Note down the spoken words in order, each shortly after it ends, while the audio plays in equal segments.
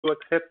to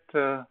accept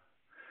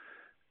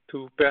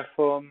to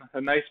perform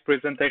a nice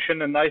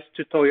presentation, a nice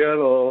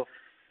tutorial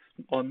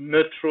on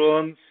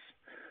neutrons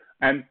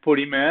and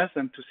polymers,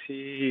 and to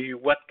see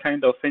what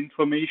kind of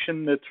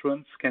information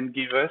neutrons can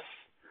give us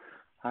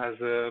as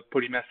a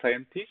polymer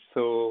scientist.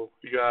 So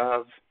you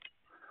have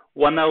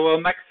 1 hour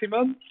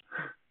maximum.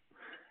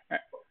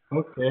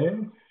 Okay,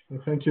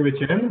 thank you,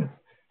 Etienne.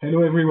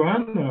 Hello,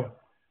 everyone.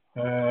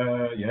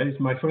 Yeah, it's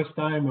my first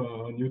time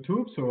on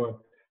YouTube,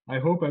 so I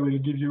hope I will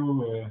give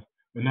you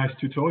a nice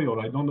tutorial.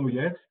 I don't know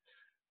yet.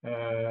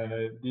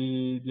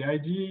 The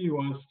idea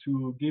was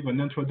to give an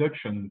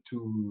introduction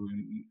to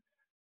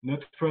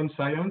neutron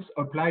science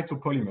applied to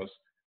polymers.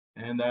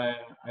 And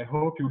I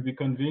hope you'll be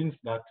convinced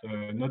that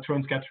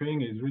neutron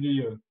scattering is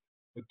really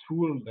a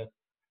tool that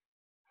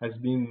has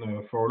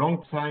been for a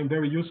long time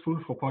very useful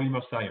for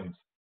polymer science.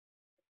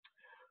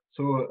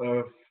 So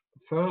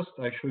first,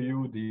 I show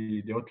you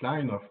the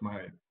outline of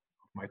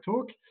my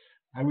talk.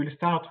 I will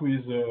start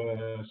with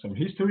some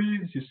history.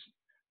 This is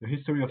the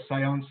history of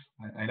science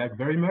I like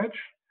very much.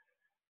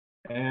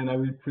 And I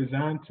will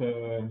present,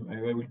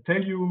 I will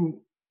tell you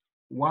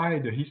why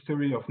the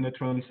history of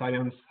neutron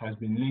science has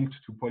been linked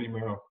to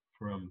polymer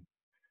from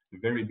the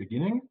very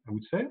beginning, I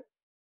would say.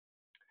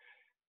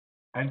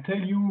 I'll tell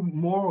you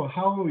more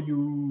how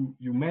you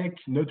make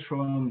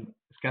neutron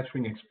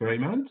scattering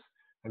experiments.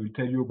 I will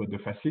tell you about the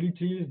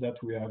facilities that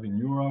we have in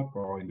Europe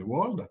or in the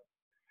world.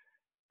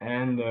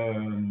 And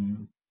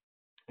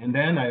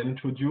then I'll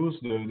introduce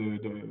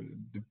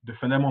the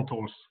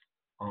fundamentals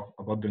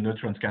about the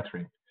neutron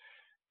scattering.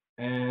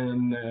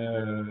 And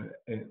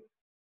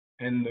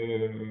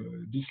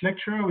this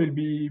lecture will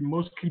be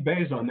mostly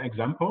based on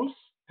examples,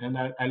 and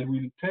I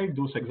will take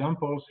those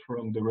examples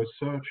from the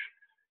research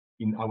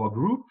in our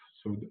group.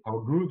 So our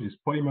group is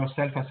Polymer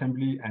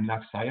Self-Assembly and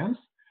Life Science.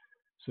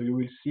 So you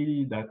will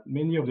see that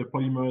many of the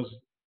polymers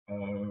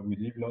we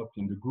developed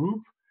in the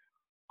group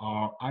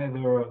are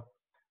either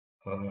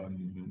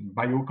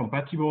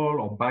biocompatible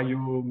or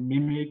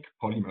biomimic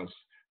polymers,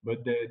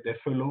 but they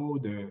follow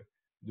the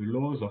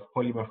laws of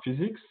polymer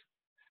physics.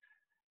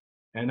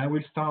 And I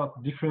will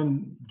start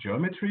different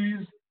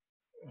geometries,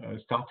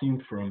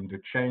 starting from the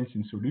chains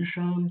in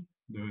solution,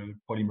 the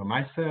polymer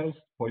micelles,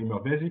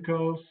 polymer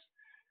vesicles,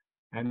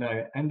 and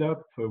I end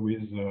up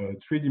with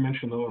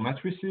three-dimensional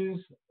matrices,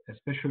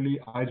 especially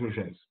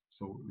hydrogels,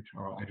 so which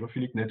are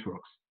hydrophilic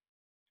networks.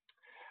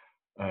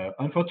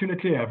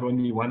 Unfortunately, I have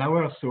only 1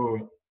 hour,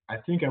 so I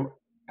think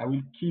I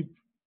will keep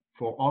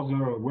for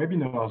other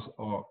webinars,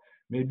 or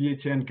maybe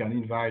Etienne can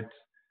invite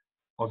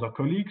other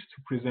colleagues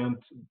to present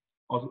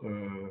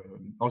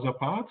other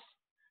parts,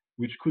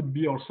 which could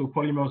be also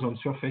polymers on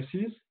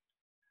surfaces,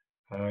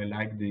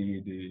 like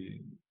the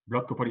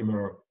blood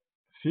copolymer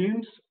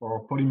films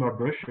or polymer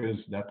brushes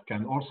that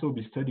can also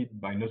be studied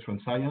by neutron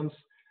science,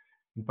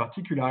 in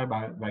particular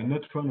by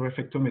neutron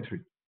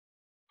reflectometry.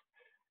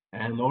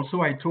 And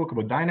also I talk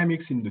about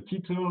dynamics in the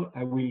title.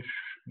 I will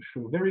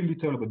show very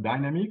little about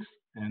dynamics,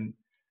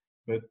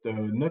 but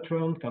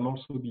neutron can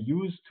also be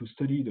used to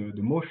study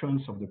the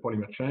motions of the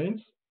polymer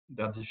chains,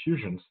 their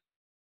diffusions.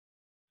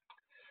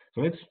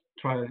 So let's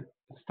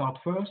start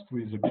first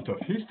with a bit of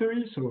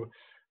history. So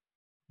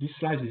this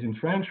slide is in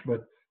French,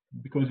 but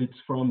because it's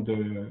from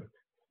the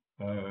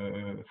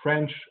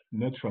French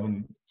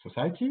Neutron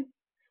Society,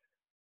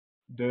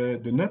 the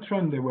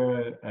neutron, they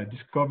were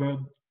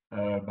discovered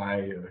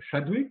by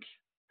Chadwick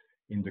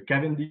in the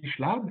Cavendish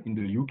lab in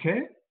the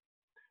UK.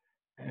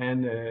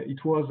 And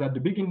it was at the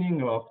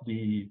beginning of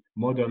the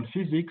modern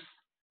physics,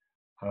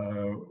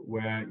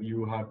 where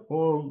you have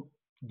all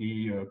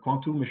the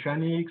quantum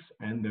mechanics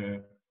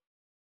and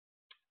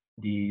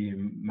the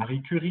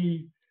Marie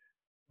Curie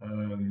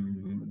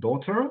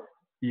daughter,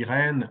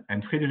 Irene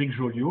and Frédéric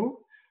Joliot.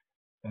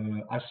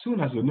 As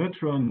soon as the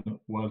neutron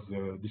was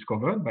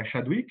discovered by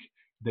Chadwick,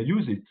 they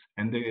used it.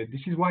 And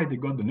this is why they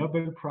got the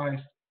Nobel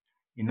Prize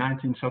in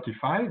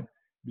 1935,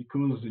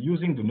 because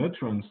using the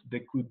neutrons,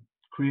 they could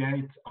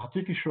create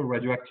artificial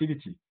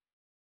radioactivity.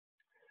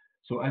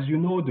 So as you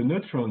know, the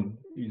neutron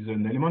is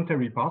an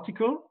elementary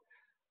particle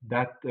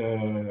that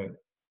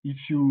if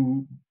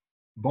you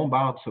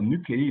bombard some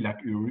nuclei like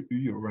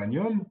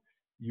uranium,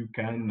 you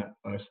can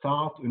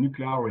start a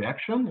nuclear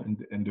reaction.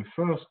 And the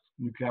first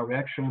nuclear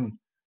reaction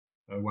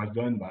was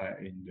done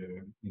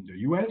in the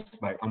US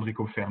by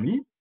Enrico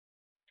Fermi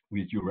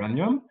with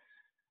uranium.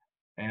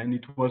 And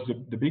it was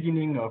the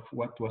beginning of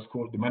what was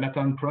called the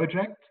Manhattan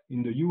Project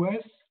in the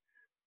US,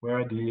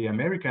 where the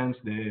Americans,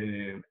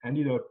 they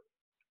ended up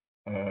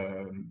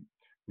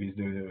with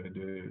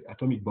the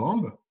atomic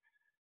bomb.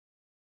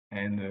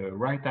 And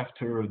right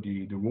after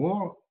the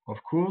war, of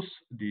course,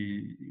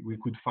 we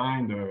could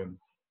find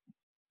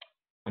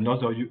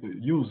another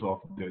use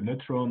of the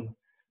neutron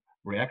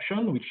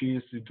reaction, which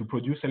is to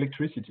produce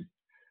electricity.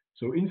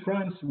 So in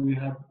France, we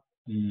have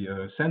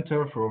the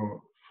Center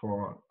for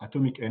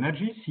Atomic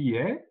Energy,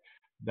 CEA,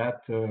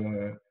 that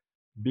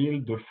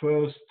built the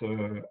first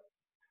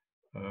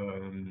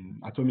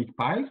atomic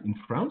piles in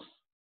France,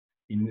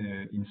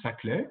 in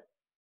Saclay.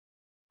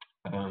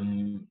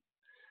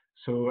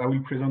 So I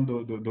will present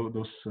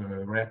those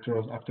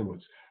reactors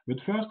afterwards. But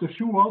first, a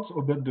few words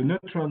about the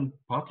neutron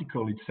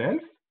particle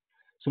itself.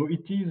 So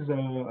it is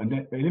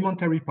an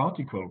elementary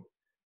particle.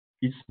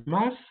 Its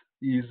mass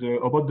is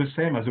about the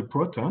same as a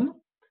proton,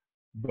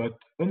 but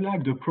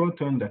unlike the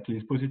proton that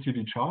is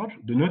positively charged,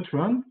 the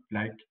neutron,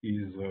 like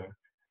its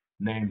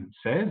name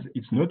says,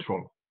 it's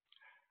neutral.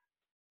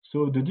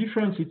 So the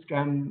difference, it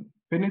can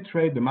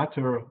penetrate the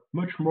matter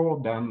much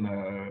more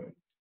than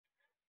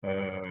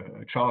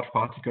charged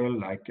particle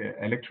like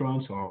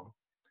electrons or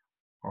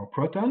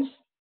protons.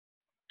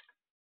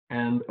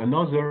 And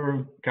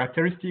another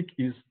characteristic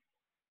is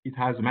it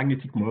has a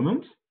magnetic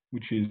moment,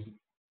 which is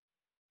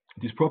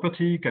this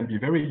property can be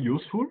very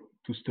useful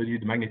to study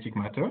the magnetic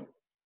matter.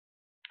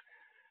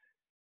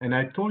 And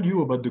I told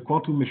you about the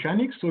quantum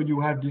mechanics. So you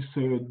have this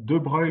de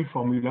Broglie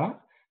formula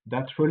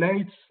that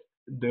relates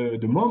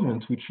the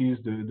moment, which is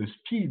the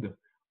speed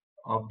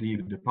of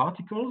the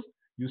particles.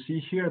 You see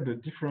here the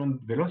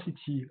different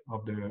velocity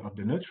of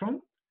the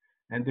neutron,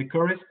 and they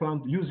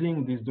correspond,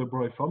 using this de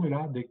Broglie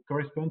formula, they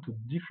correspond to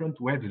different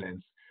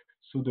wavelengths.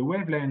 So the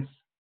wavelengths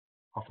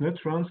of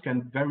neutrons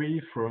can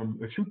vary from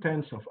a few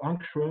tenths of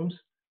angstroms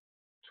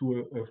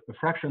to a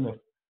fraction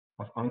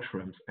of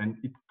angstroms, and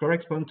it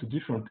corresponds to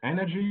different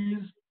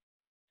energies.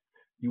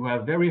 You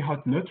have very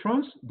hot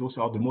neutrons; those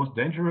are the most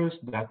dangerous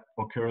that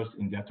occurs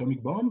in the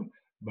atomic bomb.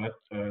 But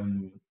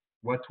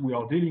what we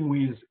are dealing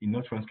with in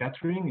neutron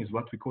scattering is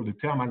what we call the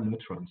thermal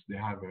neutrons. They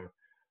have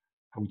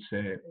I would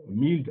say, a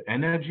mild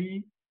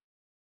energy.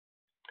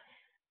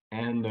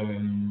 And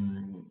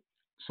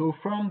so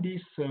from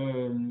this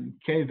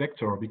K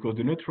vector, because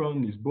the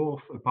neutron is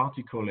both a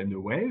particle and a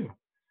wave,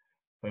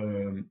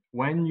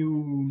 when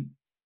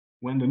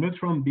the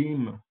neutron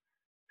beam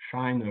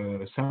shine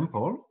a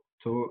sample,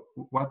 so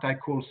what I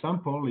call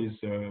sample is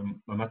a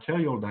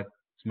material that's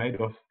made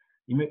of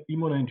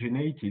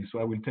inhomogeneities. So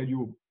I will tell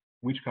you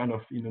which kind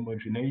of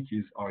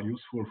inhomogeneities are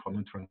useful for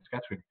neutron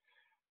scattering.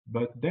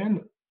 But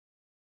then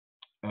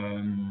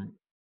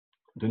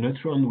the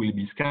neutron will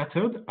be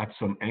scattered at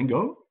some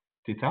angle,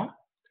 theta,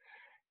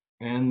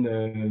 and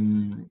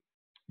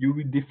you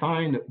will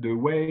define the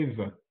wave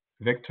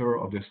vector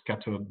of the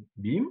scattered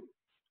beam.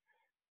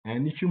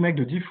 And if you make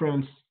the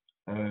difference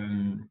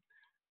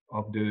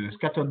of the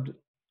scattered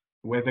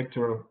wave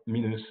vector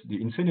minus the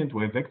incident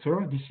wave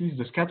vector, this is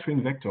the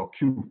scattering vector,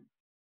 Q.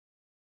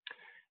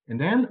 And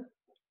then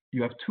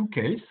you have two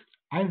cases.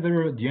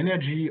 Either the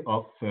energy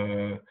of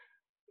the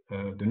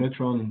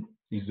neutron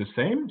is the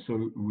same,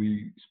 so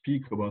we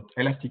speak about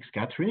elastic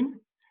scattering,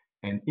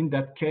 and in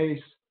that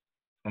case,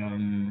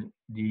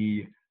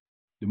 the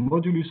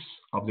modulus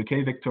of the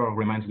K vector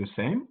remains the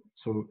same.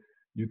 So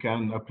you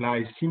can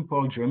apply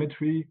simple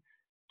geometry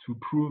to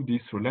prove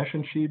this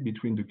relationship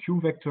between the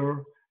Q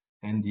vector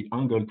and the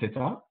angle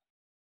theta.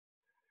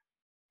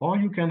 Or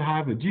you can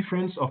have a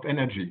difference of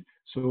energy.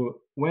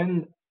 So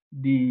when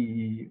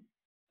the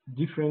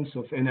difference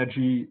of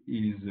energy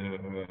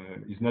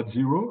is not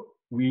zero,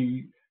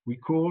 we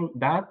call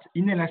that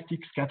inelastic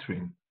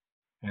scattering.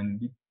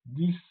 And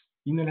this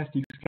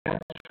inelastic scattering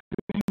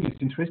is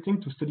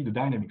interesting to study the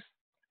dynamics.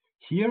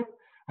 Here,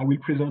 I will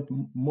present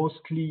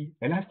mostly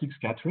elastic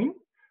scattering,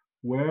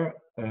 where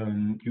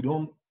you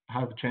don't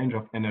have change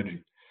of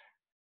energy.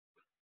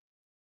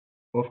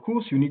 Of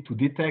course, you need to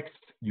detect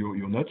your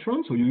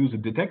neutron, so you use a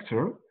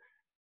detector,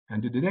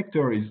 and the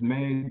detector is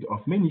made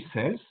of many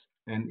cells,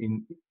 and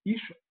in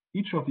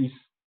each of these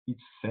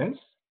cells,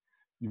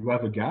 you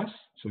have a gas.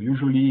 So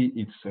usually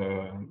it's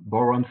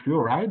boron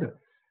fluoride,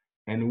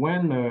 and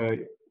when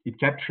it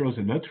captures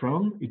a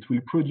neutron, it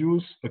will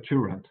produce a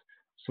current.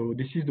 So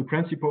this is the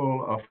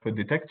principle of a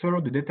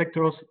detector. The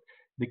detectors,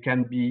 they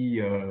can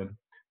be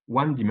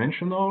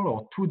one-dimensional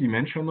or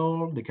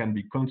two-dimensional. They can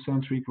be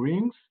concentric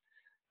rings.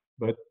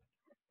 But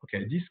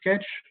okay, this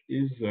sketch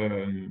is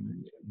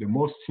the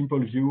most simple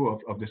view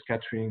of the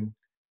scattering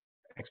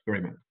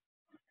experiment.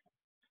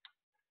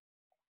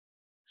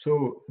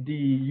 So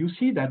you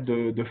see that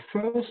the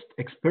first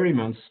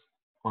experiments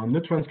on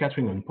neutron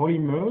scattering on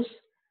polymers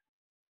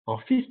are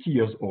 50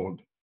 years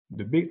old,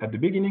 at the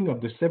beginning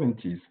of the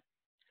 70s.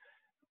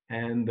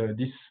 And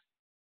this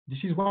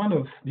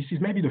is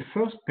maybe the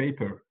first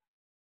paper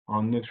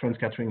on neutron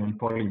scattering on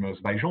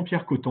polymers by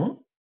Jean-Pierre Coton,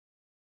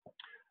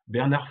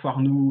 Bernard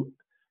Farnoux,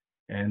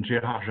 and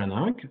Gérard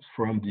Janinck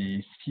from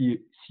the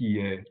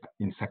CEA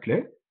in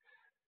Saclay.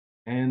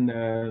 And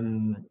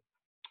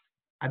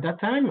at that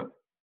time,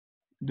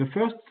 the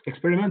first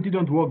experiment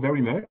didn't work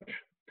very much,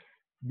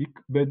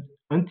 but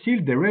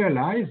until they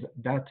realized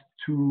that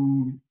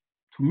to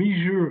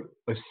measure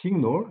a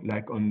signal,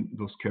 like on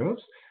those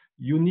curves,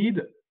 you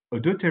need a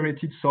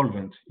deuterated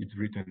solvent. It's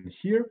written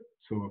here.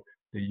 So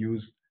they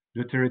use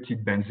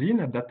deuterated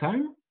benzene at that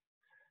time.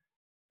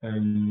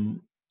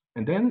 And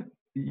then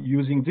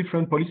using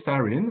different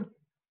polystyrene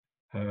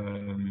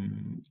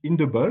in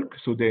the bulk,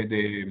 so they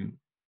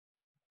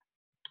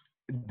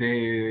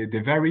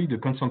vary the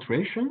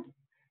concentration,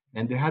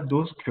 and they had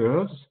those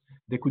curves.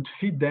 They could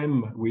feed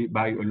them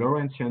by a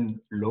Lorentzian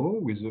law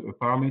with a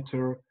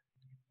parameter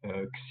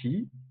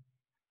Xi.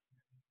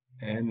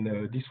 And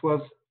this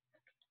was,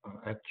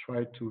 I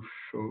try to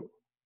show,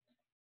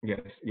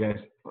 yes.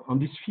 On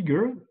this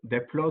figure, they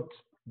plot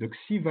the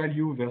Xi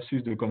value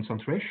versus the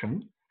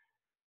concentration.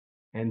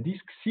 And this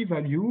Xi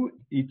value,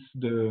 it's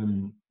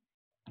the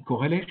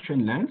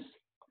correlation length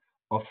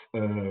of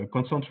a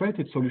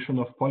concentrated solution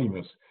of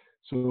polymers.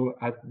 So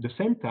at the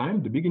same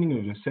time, the beginning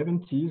of the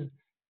 70s,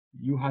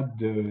 you had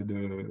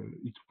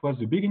it was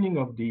the beginning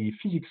of the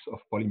physics of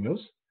polymers,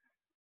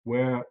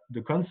 where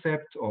the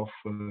concept of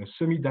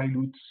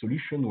semi-dilute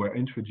solution were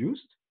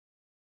introduced.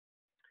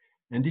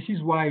 And this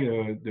is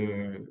why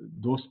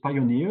those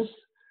pioneers,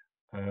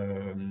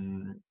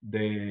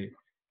 they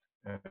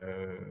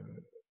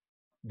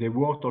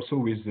worked also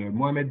with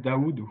Mohamed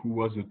Daoud, who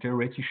was a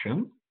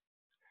theoretician.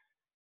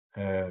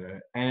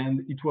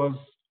 And it was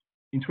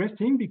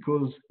interesting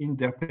because in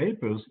their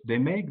papers, they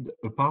made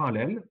a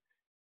parallel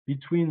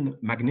between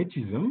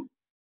magnetism.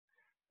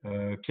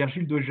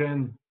 Pierre-Gilles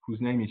Deugène, whose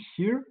name is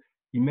here,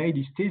 he made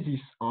his thesis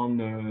on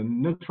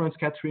neutron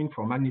scattering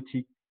for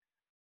magnetic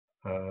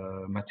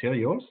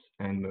materials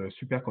and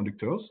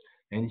superconductors.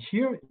 And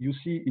here you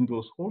see in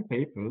those old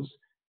papers,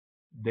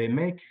 they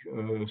make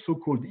a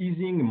so-called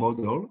Ising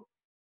model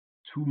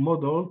to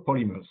model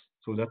polymers.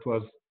 So that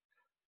was,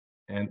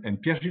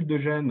 and Pierre-Gilles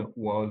Deugène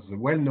was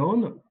well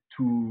known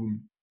to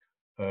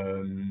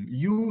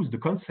use the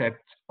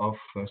concept of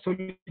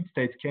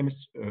solid-state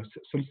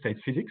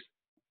physics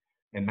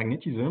and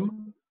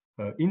magnetism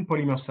in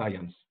polymer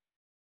science.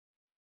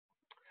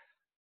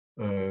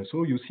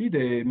 So you see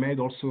they made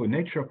also a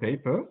Nature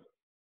paper.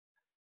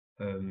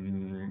 The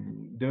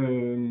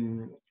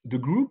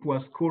group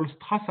was called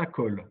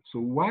Strasacol. So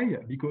why?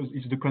 Because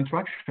it's the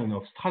contraction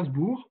of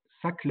Strasbourg,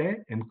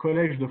 Saclay, and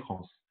Collège de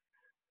France.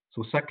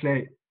 So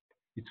Saclay,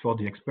 it's for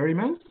the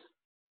experiments,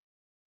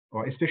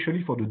 or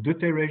especially for the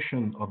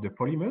deuteration of the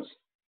polymers.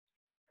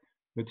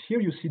 But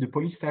here you see the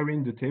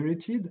polystyrene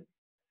deuterated.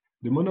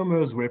 The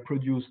monomers were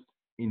produced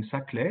in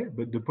Saclay,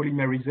 but the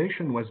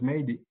polymerization was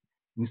made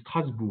in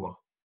Strasbourg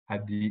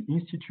at the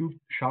Institut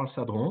Charles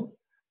Sadron,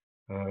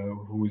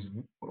 who is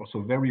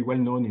also very well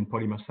known in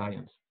polymer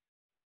science.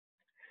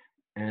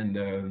 And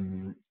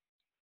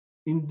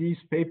in this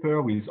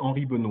paper with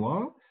Henri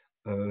Benoit,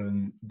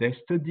 they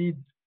studied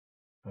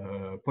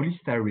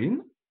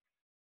polystyrene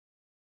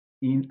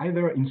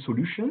either in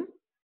solution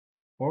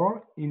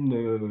or in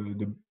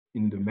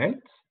the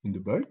melt, in the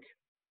bulk.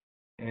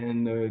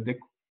 And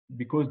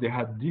because they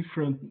had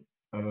different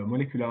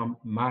molecular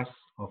mass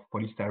of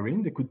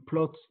polystyrene, they could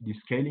plot the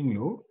scaling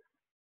law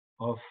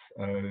of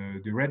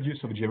the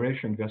radius of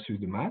gyration versus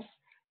the mass,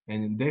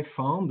 and they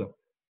found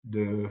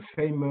the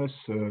famous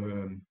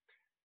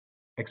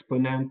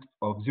exponent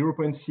of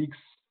 0.6,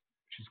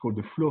 which is called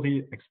the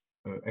Flory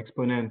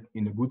exponent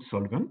in a good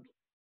solvent,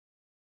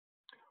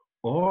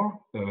 or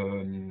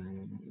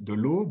the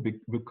law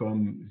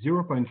become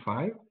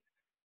 0.5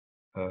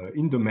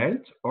 in the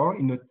melt or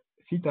in a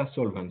theta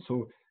solvent.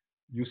 So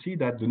you see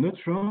that the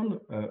neutron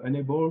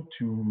unable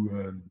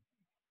to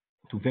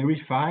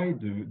verify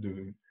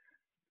the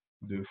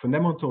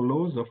fundamental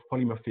laws of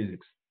polymer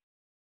physics.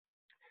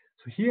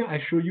 So here I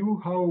show you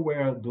how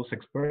were those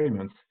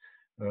experiments.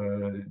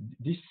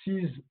 This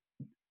is,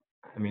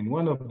 I mean,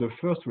 one of the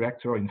first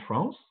reactor in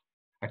France.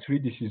 Actually,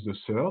 this is the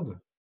third.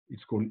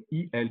 It's called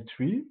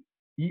EL3.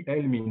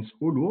 EL means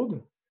eau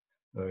lourde,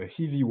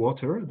 heavy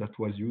water that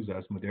was used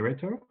as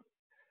moderator.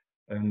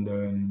 And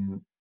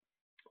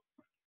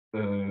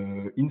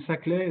in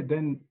Saclay,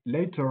 then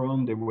later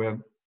on, there were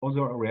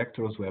other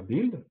reactors were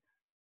built,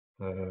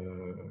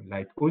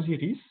 like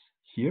Osiris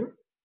here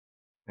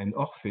and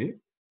Orphée.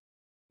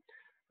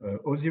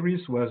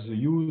 Osiris was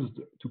used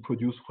to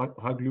produce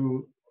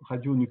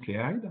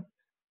radionuclide,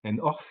 and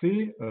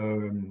Orphée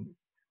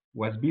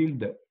was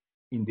built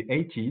in the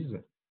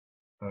 80s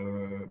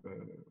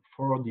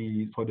for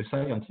the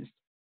scientists.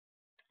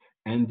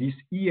 And this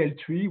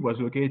EL3 was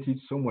located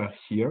somewhere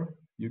here.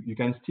 You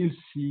can still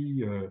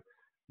see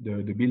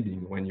the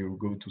building when you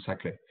go to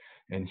Saclay.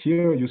 And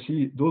here you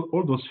see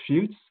all those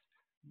fields.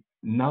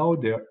 Now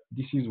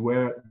this is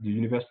where the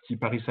University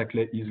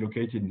Paris-Saclay is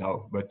located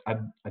now. But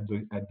at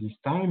this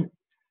time,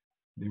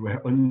 there were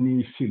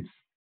only fields.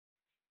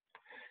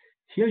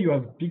 Here you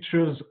have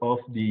pictures of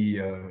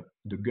the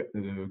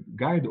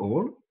guide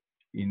hall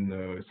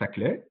in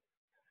Saclay.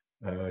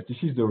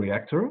 This is the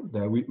reactor.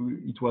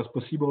 It was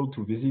possible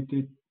to visit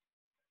it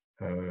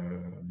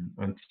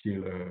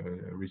until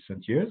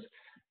recent years.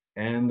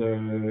 And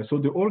so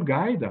the whole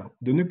guide,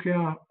 the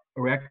nuclear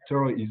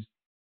reactor is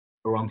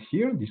around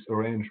here, this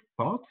orange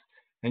part,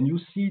 and you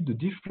see the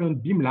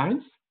different beam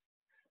lines.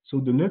 So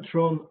the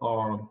neutrons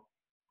are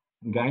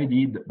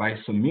guided by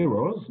some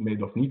mirrors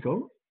made of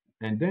nickel,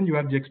 and then you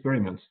have the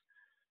experiments.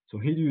 So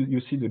here you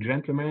see the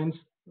gentlemen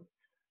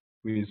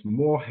with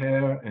more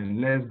hair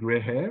and less gray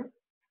hair,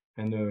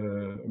 and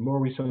a more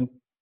recent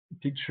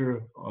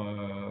picture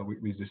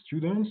with the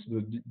students.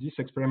 This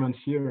experiment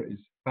here is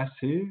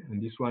Passé,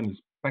 and this one is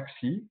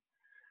Paxi.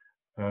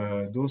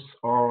 Those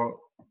are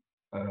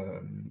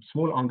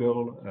small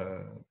angle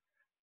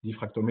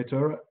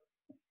diffractometer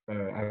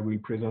I will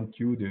present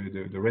you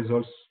the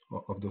results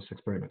of those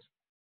experiments.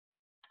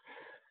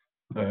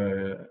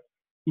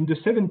 In the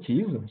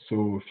 70s,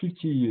 so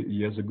 50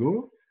 years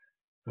ago,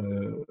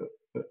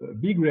 a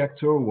big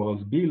reactor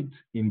was built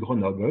in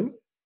Grenoble.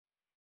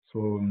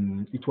 So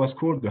it was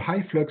called the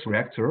high flux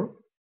reactor.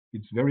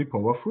 It's very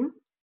powerful.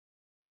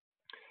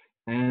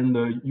 And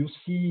you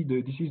see,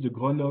 this is the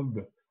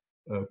Grenoble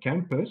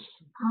campus.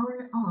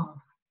 Power off.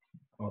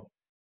 Oh,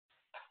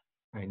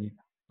 I need.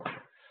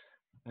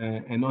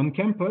 And on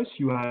campus,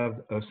 you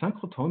have a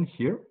synchrotron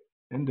here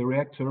and the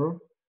reactor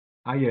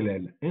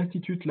ILL,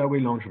 Institut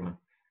Laoué-Langevin.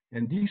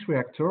 And this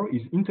reactor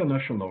is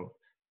international.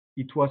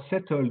 It was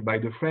settled by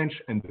the French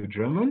and the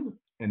German,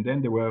 and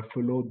then they were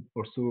followed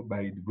also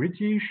by the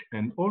British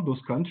and all those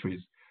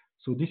countries.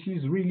 So this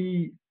is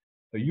really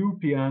a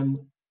European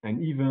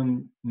and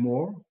even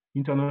more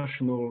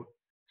international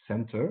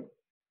center.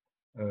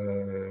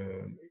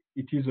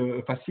 It is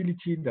a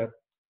facility that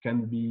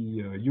can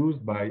be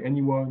used by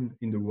anyone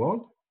in the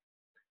world.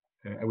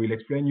 I will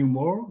explain you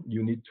more.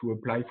 You need to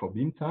apply for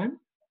beam time.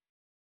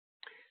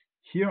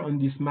 Here on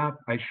this map,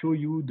 I show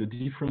you the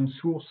different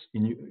sources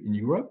in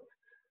Europe.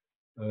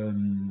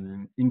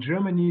 In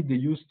Germany, there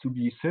used to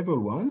be several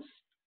ones,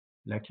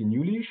 like in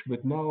Jülich,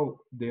 but now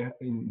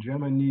in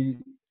Germany,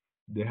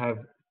 they have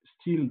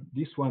still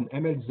this one,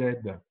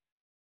 MLZ,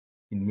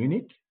 in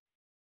Munich.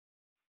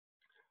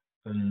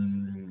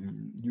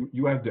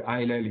 You have the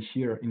ILL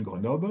here in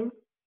Grenoble.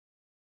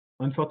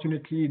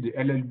 Unfortunately, the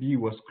LLB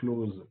was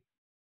closed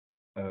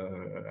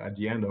at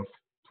the end of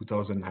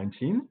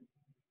 2019.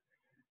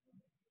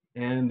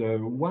 And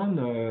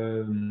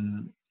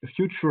one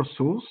future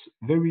source,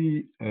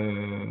 very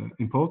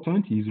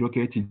important, is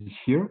located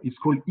here. It's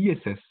called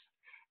ESS.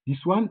 This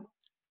one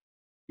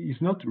is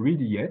not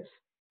ready yet.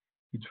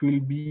 It will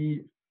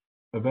be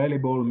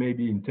available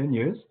maybe in 10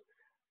 years.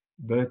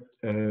 But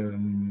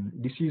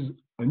this is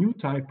a new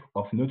type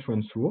of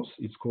neutron source.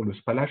 It's called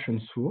a spallation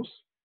source.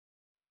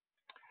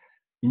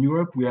 In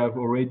Europe, we have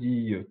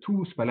already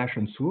two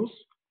spallation sources.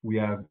 We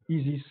have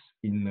ISIS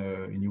in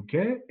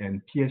UK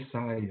and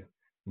PSI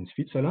in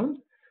Switzerland.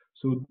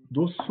 So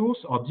those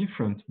sources are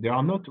different. They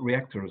are not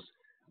reactors.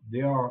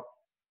 They are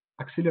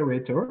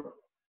accelerators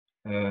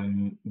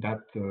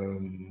that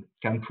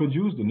can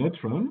produce the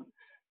neutron.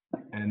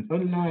 And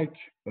unlike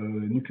a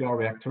nuclear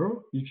reactor,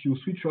 if you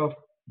switch off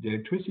the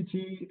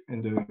electricity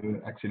and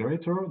the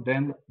accelerator,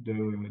 then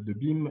the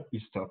beam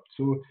is stopped.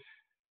 So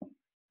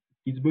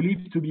it's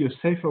believed to be a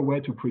safer way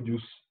to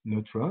produce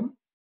neutron.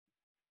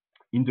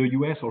 In the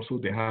US also,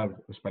 they have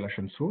a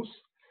spallation source.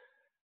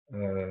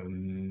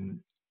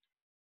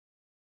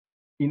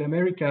 In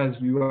Americas,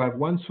 you have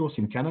one source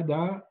in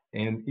Canada,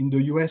 and in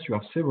the US, you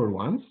have several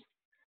ones.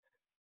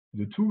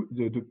 The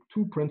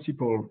two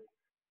principal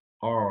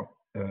are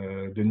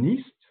the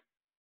NIST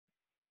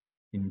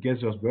in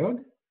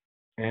Gaithersburg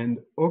and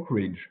Oak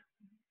Ridge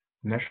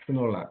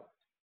National Lab.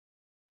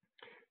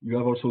 You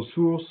have also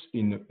source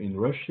in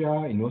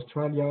Russia, in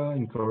Australia,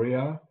 in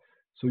Korea.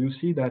 So you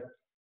see that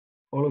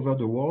all over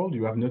the world,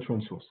 you have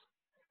neutron source.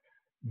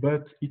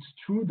 But it's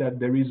true that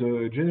there is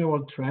a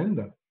general trend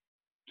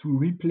to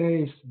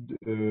replace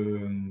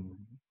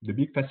the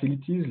big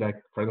facilities,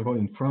 like, for example,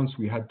 in France,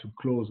 we had to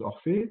close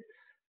Orphée,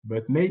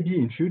 but maybe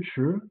in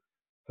future,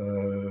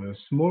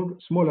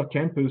 smaller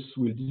campus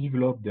will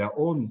develop their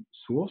own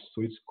source.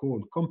 So it's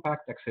called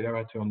compact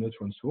accelerator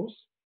neutron source.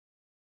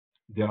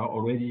 They are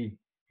already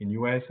in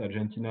US,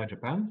 Argentina,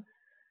 Japan.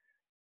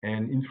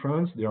 And in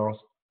France, there are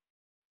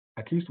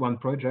at least one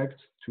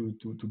project to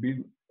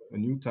build a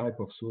new type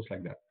of source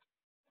like that.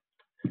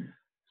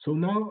 So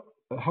now,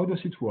 how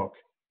does it work?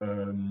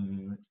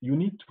 You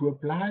need to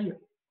apply,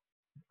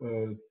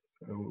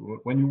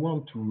 when you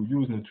want to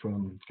use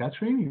neutron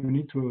scattering, you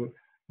need to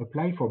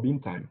apply for beam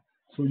time.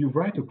 So you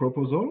write a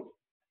proposal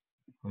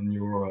on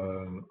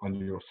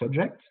your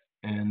subject,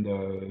 and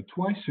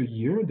twice a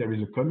year there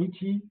is a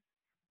committee.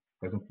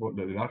 For example,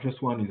 the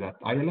largest one is at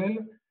ILL.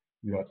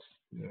 You have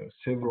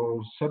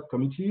several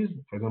subcommittees,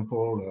 for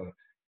example,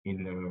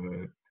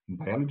 in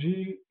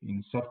biology,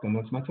 in soft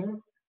condensed matter.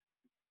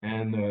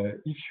 And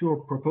if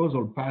your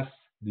proposal passes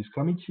this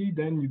committee,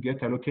 then you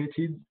get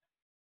allocated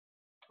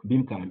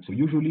beam time. So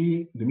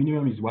usually the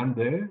minimum is 1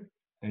 day,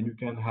 and you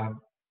can have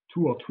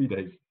 2 or 3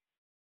 days,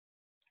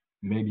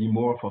 maybe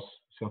more for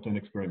certain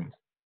experiments.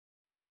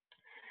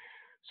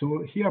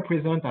 So here I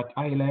present at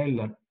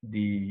ILL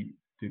the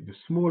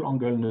small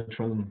angle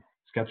neutron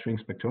scattering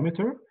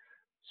spectrometer.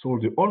 So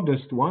the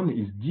oldest one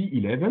is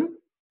D11.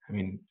 I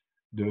mean,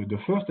 the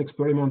first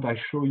experiment I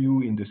show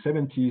you in the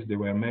 70s, they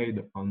were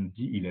made on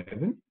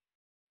D11.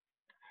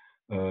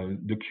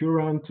 The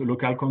current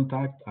local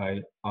contact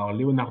are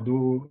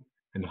Leonardo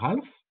and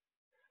Ralph.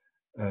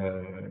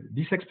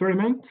 This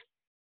experiment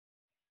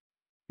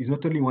is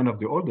not only one of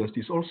the oldest,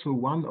 it's also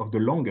one of the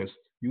longest.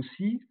 You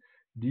see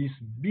this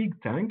big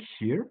tank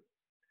here.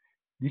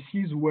 This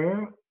is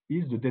where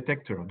is the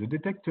detector. The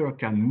detector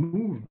can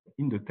move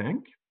in the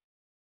tank.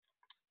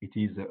 It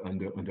is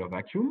under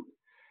vacuum.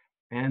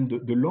 And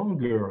the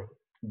longer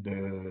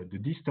the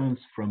distance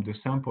from the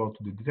sample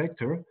to the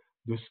detector,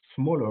 the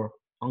smaller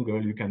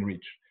angle you can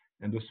reach.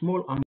 And the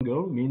small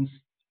angle means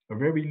a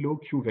very low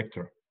Q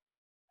vector.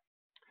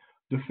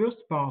 The first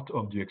part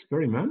of the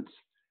experiment,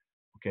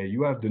 okay,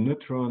 you have the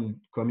neutron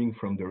coming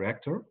from the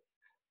reactor,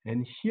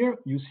 and here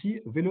you see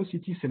a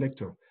velocity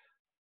selector.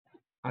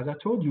 As I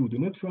told you, the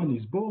neutron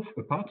is both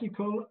a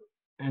particle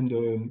and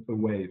a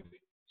wave.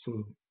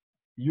 So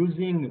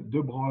using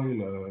de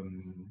Broglie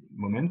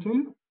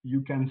momentum,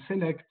 you can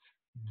select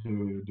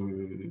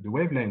the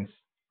wavelength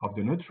of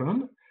the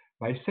neutron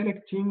by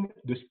selecting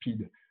the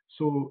speed.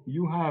 So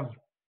you have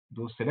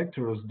those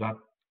selectors that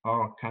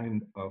are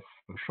kind of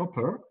a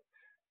shopper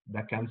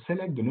that can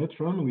select the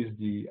neutron with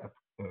the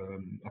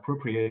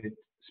appropriate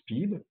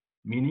speed,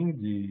 meaning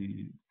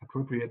the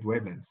appropriate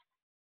wavelength.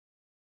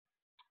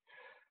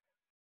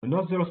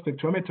 Another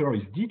spectrometer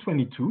is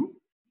D22,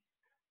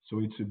 so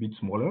it's a bit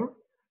smaller,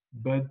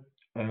 but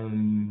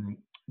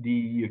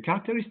the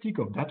characteristic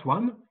of that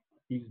one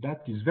is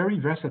that it's very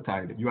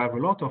versatile. You have a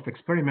lot of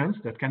experiments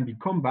that can be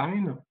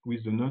combined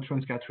with the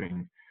neutron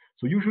scattering.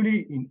 So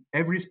usually in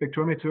every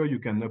spectrometer, you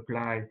can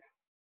apply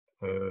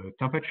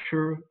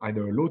temperature,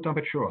 either low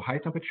temperature or high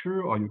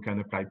temperature, or you can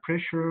apply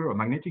pressure or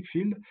magnetic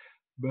field.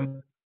 But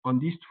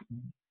on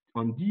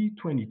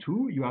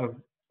D22, you have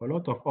a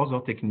lot of other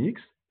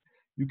techniques.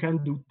 You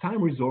can do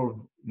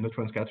time-resolved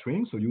neutron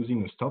scattering, so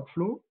using a stop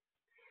flow.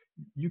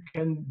 You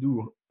can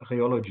do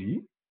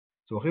rheology.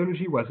 So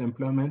rheology was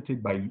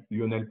implemented by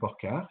Lionel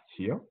Porcar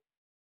here.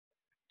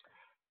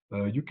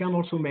 You can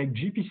also make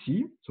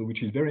GPC, so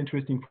which is very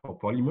interesting for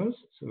polymers.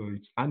 So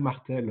it's Anne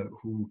Martel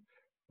who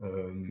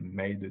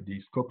made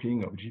this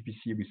coupling of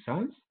GPC with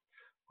science.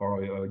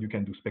 Or you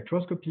can do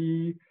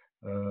spectroscopy.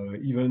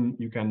 Even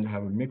you can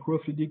have a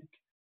microfluidic.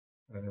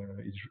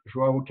 It's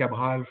João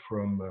Cabral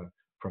from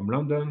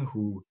London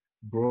who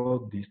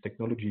brought this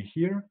technology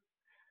here.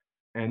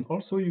 And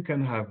also you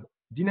can have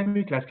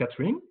dynamic light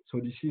scattering. So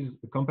this is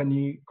a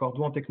company,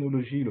 Cordouan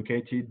Technology,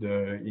 located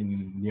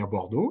near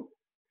Bordeaux,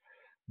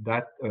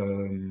 that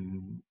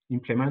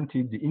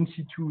implemented the in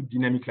situ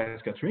dynamic light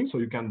scattering. So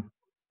you can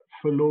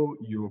follow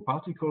your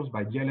particles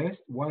by DLS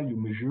while you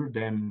measure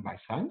them by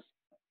science.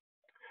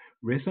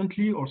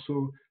 Recently,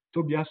 also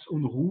Tobias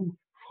Unruh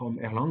from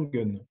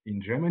Erlangen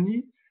in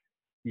Germany,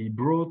 he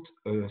brought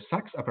a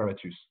SAX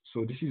apparatus.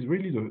 So this is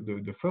really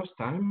the first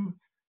time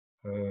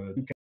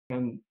you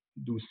can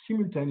do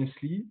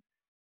simultaneously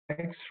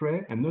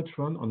X-ray and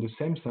neutron on the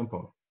same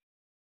sample.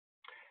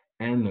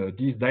 And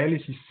this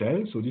dialysis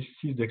cell, so this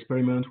is the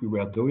experiment we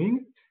were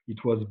doing.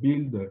 It was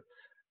built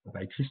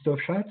by Christophe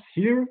Schatz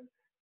here,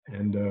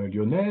 and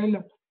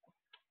Lionel,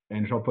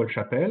 and Jean-Paul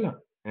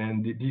Chapelle.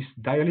 And this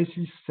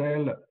dialysis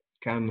cell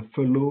can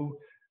follow,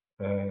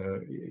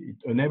 it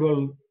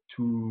enables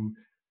to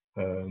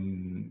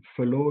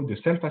follow the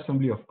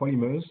self-assembly of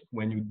polymers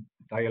when you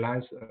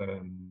dialyze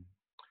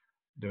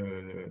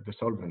the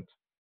solvent.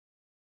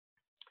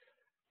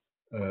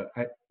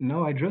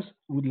 Now I just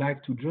would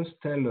like to just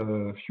tell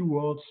a few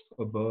words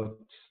about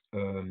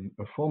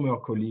a former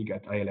colleague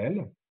at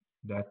ILL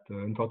that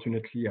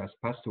unfortunately has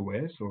passed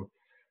away. So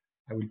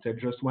I will take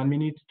just 1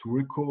 minute to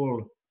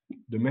recall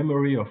the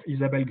memory of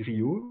Isabelle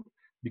Griot,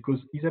 because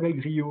Isabelle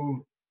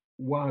Griot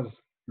was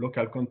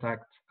local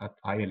contact at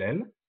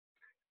ILL.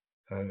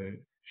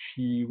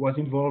 She was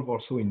involved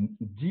also in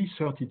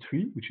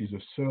D33, which is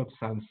a third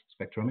science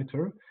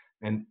spectrometer.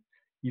 And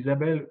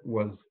Isabelle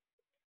was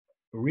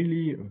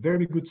really a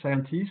very good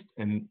scientist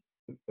and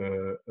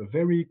a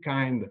very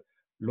kind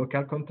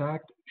local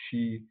contact.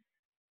 She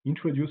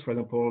introduced, for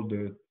example,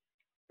 the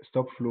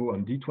stop flow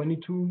on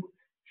D22.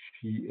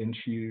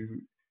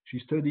 She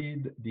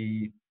studied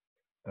the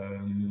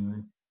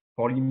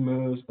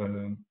polymers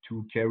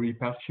to carry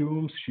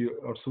perfumes.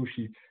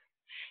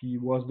 She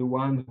was the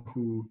one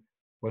who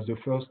was the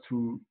first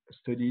to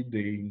study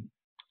the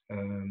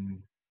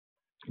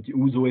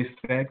Ouzo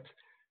effect,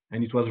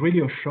 and it was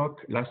really a shock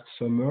last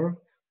summer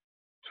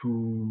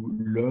to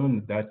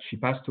learn that she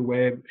passed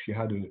away. She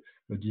had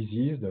a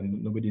disease that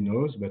nobody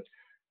knows, but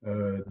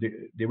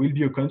there will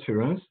be a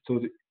conference. So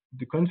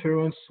the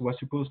conference was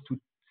supposed to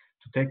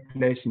take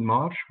place in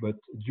March, but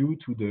due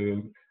to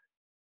the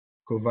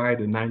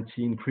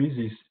COVID-19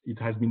 crisis, it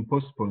has been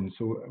postponed.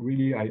 So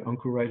really, I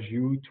encourage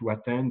you to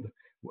attend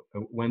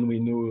when we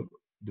know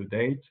the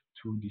date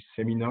to this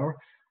seminar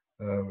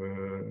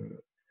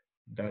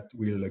that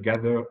will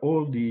gather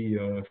all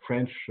the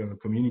French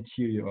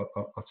community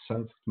of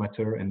subject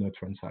matter and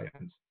neutron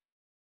science.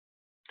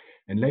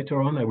 And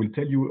later on, I will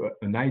tell you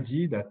an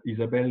idea that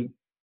Isabelle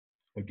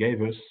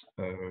gave us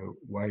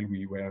while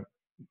we were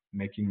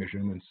making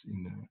measurements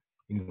in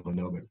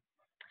Grenoble.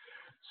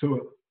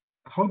 So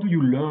how do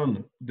you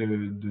learn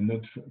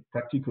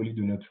practically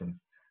the neutron?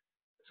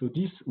 So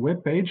this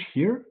web page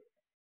here,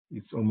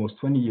 it's almost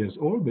 20 years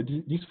old, but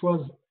this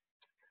was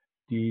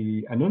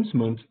the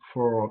announcement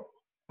for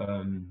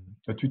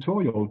a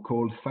tutorial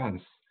called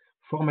FANS,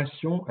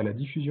 Formation à la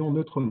diffusion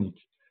neutronique.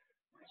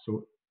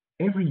 So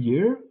every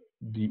year,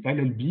 the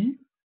LLB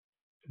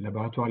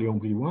Laboratoire Lyon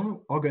 1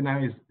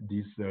 organized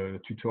this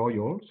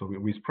tutorial, so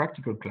with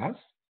practical class,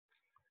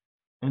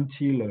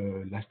 until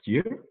last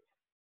year,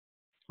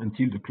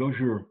 until the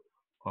closure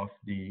of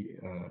the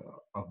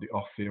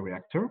Orphée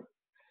reactor.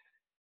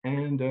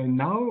 And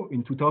now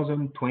in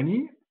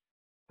 2020,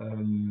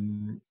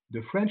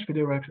 the French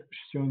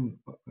Federation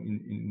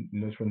in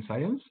Neutron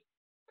Science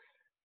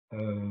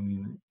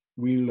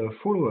will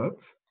follow up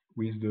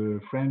with the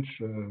French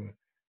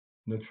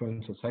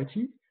Neutron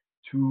Society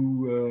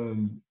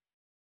to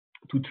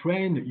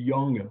train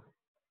young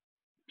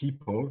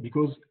people,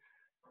 because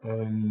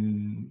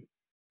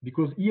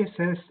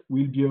ESS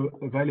will be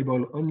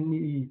available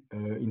only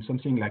in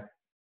something like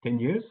 10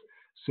 years.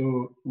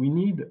 So we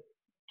need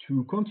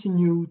to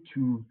continue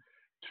to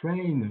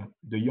train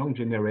the young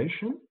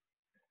generation.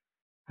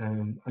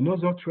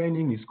 Another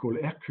training is called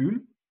Hercule.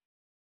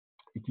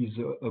 It is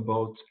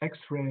about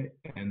X-ray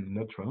and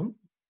neutron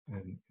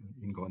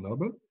in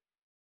Grenoble.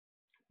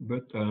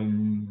 But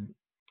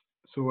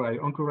so I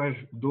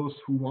encourage those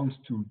who want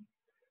to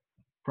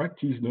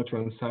practice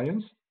neutron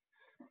science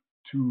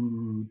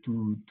to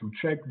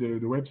check the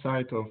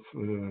website of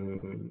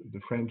the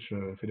French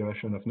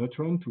Federation of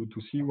Neutron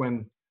to see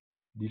when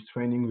this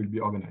training will be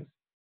organized.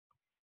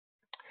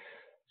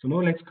 So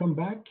now let's come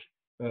back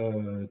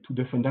to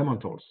the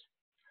fundamentals.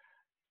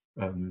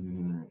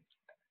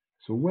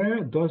 So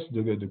where does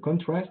the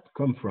contrast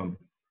come from?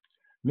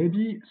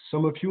 Maybe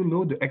some of you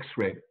know the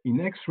X-ray.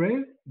 In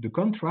X-ray, the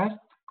contrast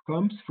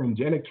comes from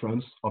the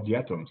electrons of the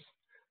atoms.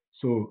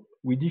 So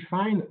we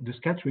define the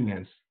scattering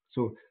length.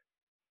 So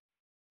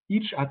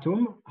each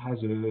atom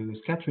has a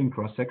scattering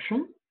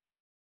cross-section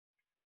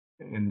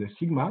and the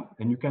sigma,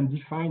 and you can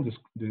define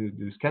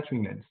the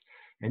scattering length.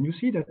 And you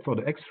see that for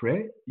the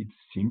X-ray, it's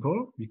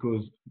simple,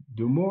 because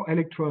the more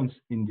electrons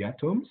in the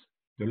atoms,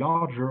 the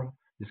larger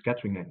the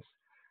scattering length.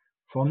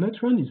 For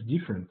neutron, it's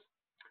different.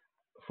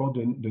 For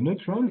the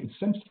neutron, it's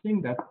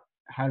something that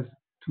has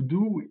to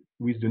do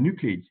with the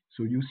nuclei.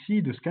 So you see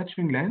the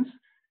scattering length,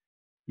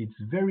 it's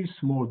very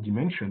small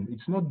dimension.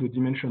 It's not the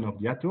dimension of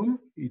the atom,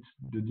 it's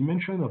the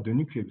dimension of the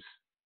nucleus.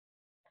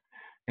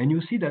 And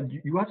you see that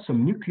you have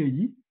some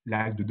nuclei,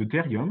 like the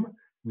deuterium,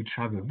 which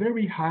have a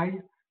very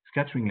high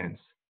scattering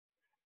length.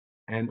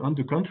 And on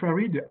the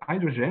contrary, the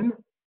hydrogen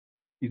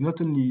is not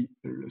only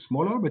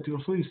smaller, but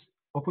also is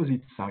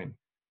opposite sign.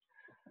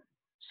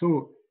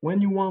 So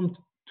when you want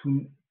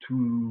to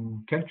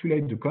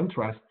calculate the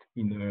contrast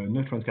in a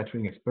neutron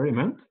scattering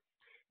experiment,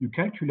 you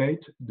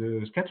calculate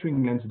the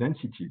scattering length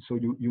density. So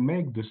you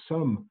make the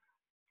sum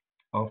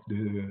of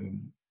the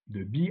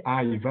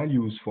BI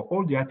values for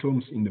all the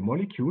atoms in the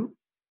molecule.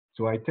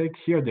 So I take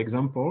here the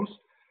examples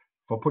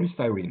for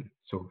polystyrene.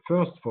 So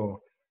first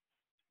for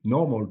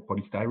normal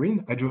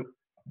polystyrene,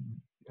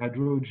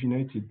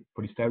 hydrogenated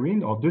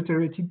polystyrene, or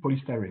deuterated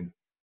polystyrene.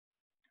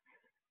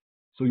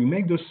 So you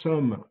make the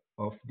sum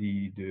of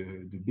the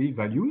B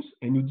values,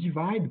 and you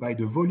divide by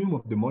the volume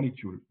of the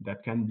molecule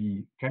that can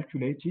be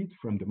calculated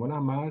from the molar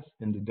mass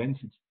and the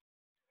density.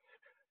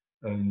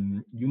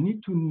 You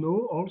need to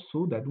know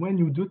also that when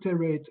you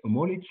deuterate a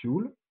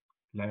molecule,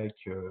 like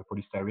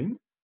polystyrene,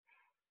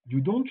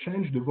 you don't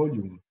change the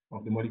volume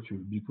of the molecule,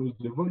 because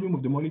the volume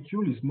of the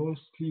molecule is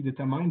mostly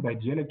determined by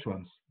the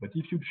electrons. But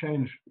if you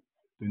change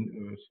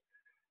the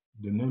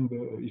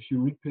number, if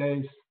you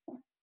replace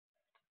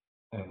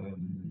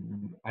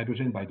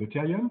hydrogen by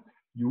deuterium,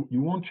 you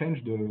won't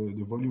change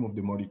the volume of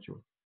the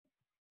molecule.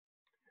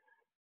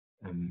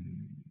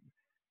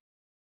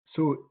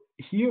 So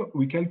here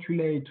we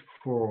calculate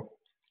for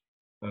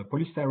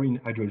polystyrene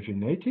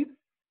hydrogenated,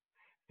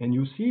 and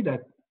you see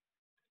that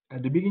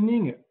at the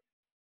beginning,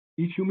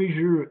 if you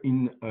measure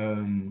in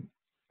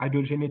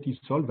hydrogenated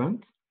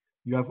solvent,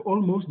 you have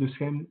almost the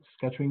same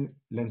scattering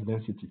length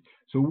density.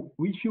 So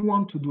if you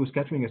want to do a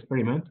scattering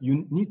experiment,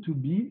 you need to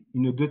be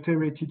in a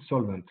deuterated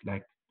solvent,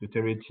 like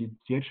deuterated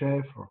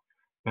CHF or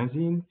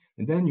benzene,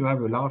 and then you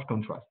have a large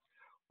contrast.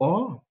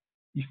 Or,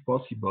 if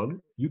possible,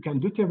 you can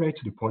deuterate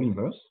the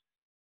polymers,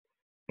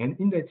 and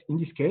in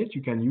this case,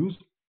 you can use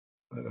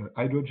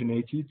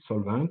hydrogenated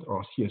solvent,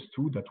 or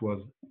CS2, that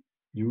was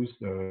used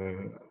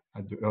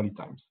at the early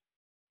times.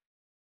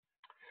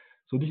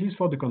 So this is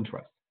for the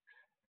contrast.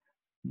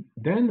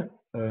 Then,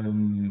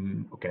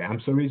 okay,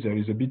 I'm sorry, there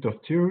is a bit of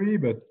theory,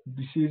 but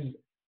this is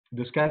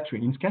the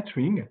scattering. In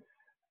scattering,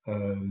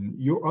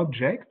 your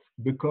object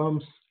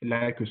becomes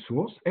like a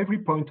source, every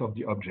point of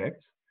the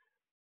object.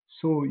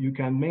 So you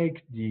can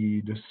make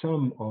the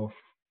sum of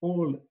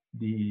all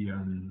the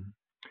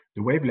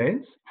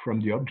wavelengths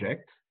from the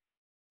object,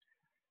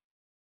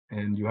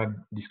 and you have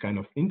this kind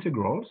of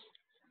integrals.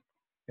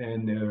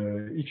 And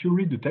if you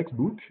read the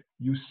textbook,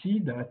 you see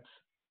that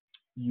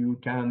you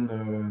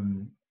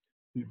can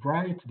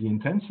write the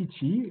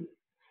intensity.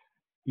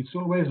 It's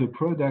always a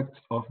product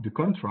of the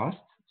contrast.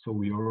 So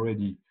we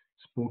already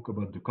spoke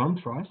about the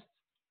contrast.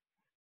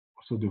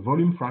 So the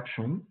volume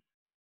fraction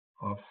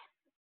of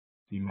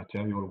the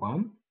material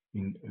one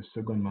in a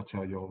second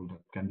material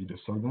that can be the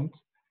solvent.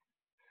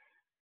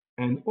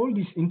 And all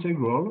this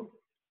integral,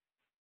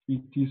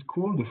 it is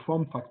called the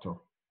form factor.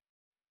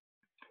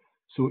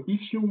 So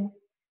if you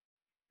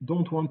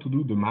don't want to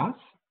do the math,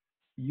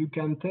 you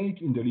can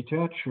take in the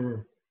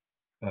literature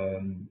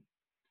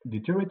the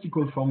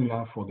theoretical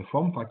formula for the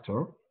form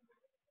factor,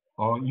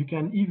 or you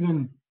can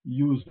even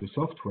use the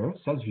software,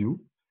 SASView,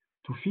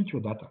 to fit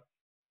your data.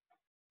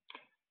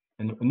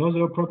 And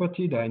another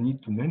property that I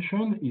need to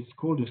mention is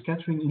called the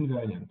scattering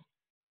invariant.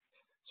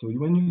 So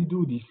when you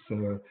do this,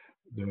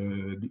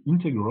 the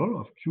integral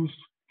of q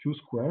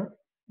squared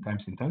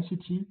times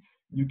intensity,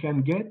 you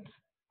can get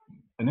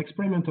an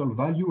experimental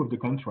value of the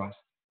contrast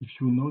if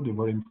you know the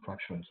volume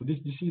fraction. So this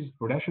is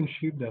a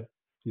relationship that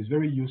is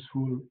very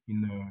useful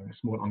in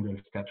small angle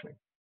scattering.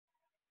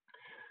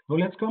 Now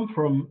let's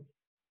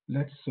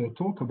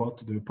talk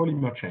about the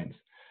polymer chains.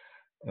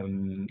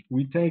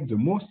 We take the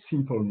most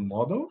simple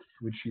model,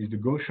 which is the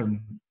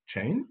Gaussian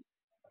chain.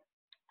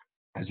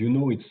 As you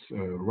know, it's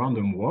a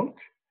random walk.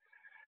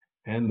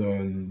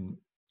 And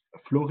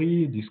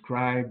Flory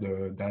described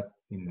that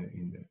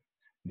in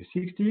the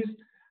 60s.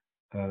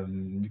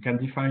 You can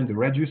define the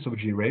radius of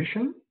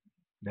gyration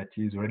that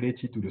is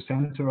related to the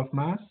center of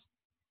mass.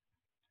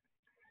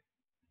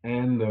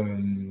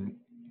 And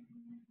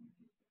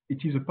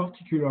it is a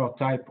particular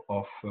type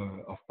of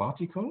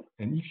particle.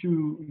 And if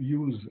you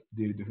use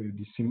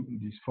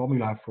this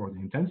formula for the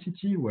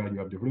intensity, where you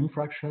have the volume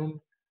fraction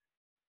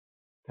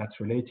that's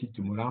related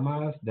to molar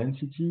mass,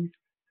 density,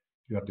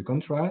 you have the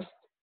contrast,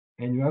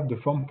 and you have the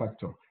form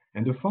factor.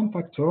 And the form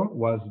factor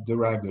was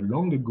derived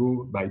long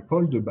ago by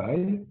Paul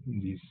Debaille in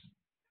this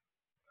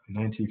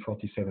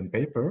 1947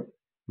 paper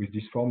with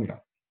this formula.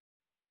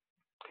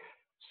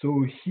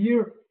 So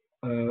here,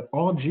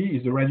 RG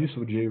is the radius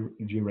of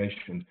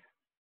gyration.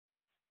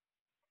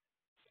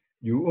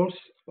 You also,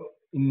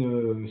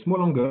 in a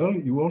small angle,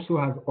 you also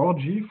have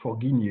RG for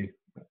Guigné,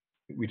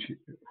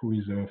 who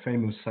is a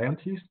famous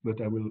scientist,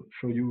 but I will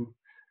show you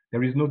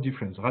there is no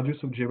difference.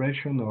 Radius of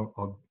gyration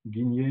of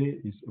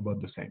Guigné is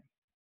about the same.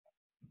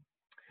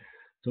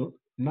 So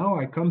now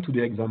I come to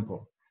the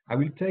example. I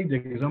will take the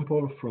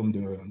example from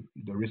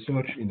the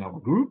research in our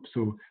group.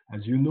 So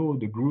as you know,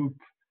 the group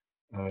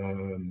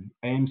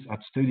aims at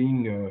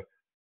studying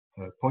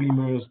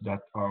polymers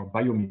that are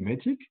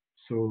biomimetic.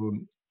 So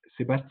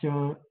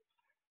Sébastien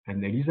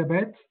and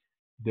Elisabeth,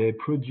 they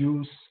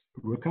produce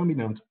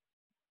recombinant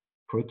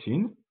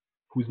protein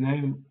whose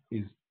name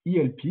is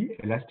ELP,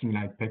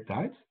 elastin-like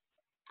peptides,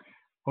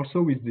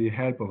 also with the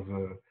help of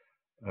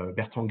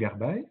Bertrand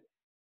Gerbay,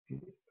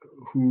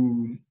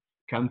 who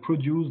can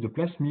produce the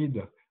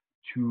plasmid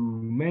to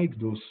make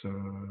those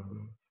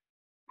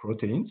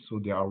proteins. So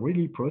they are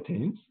really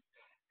proteins.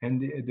 And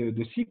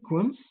the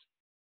sequence,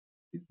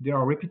 there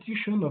are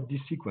repetition of this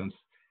sequence,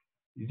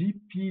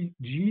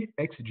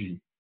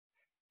 VPGXG.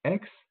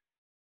 X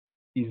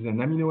is an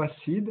amino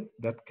acid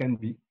that can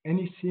be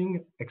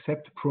anything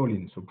except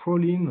proline. So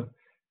proline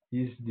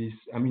is this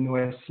amino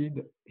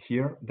acid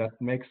here that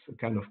makes a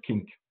kind of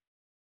kink.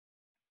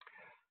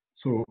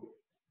 So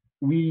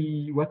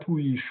what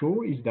we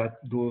show is that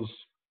those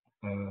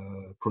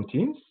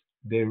proteins,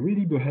 they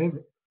really behave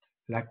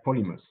like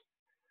polymers.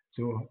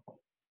 So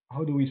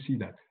how do we see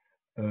that?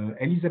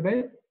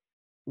 Elisabeth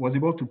was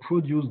able to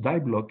produce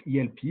diblock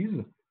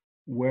ELPs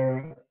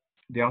where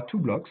there are two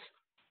blocks.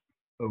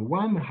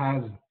 One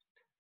has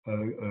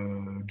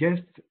a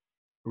guest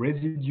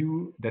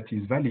residue that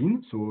is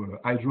valine, so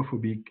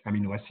hydrophobic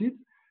amino acid,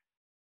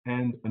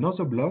 and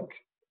another block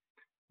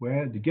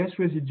where the guest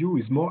residue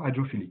is more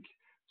hydrophilic.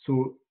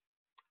 So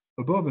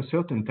above a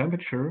certain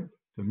temperature,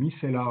 the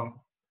micellar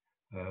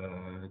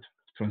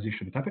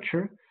transition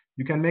temperature,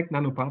 you can make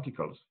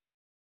nanoparticles.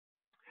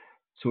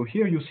 So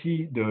here you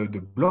see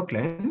the block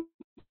length.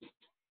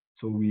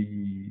 So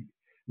we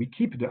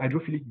keep the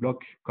hydrophilic block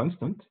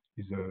constant,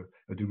 is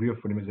a degree of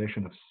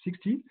polymerization of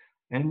 60,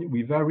 and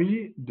we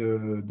vary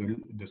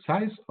the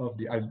size of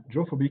the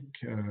hydrophobic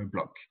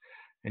block.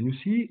 And you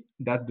see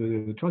that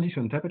the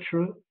transition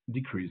temperature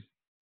decreases.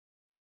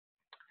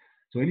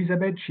 So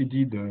Elisabeth, she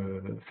did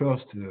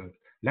first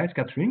light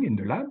scattering in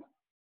the lab,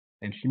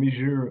 and she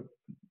measured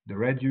the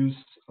radius,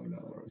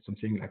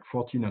 something like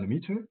 40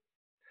 nanometer,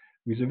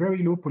 with a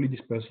very low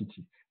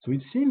polydispersity. So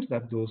it seems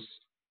that those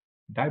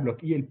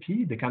diblock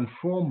ELP, they can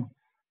form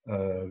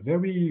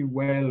very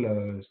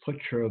well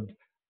structured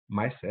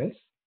micelles,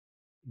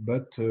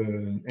 but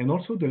and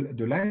also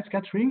the light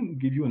scattering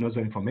give you another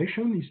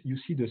information. You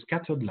see the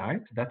scattered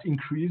light that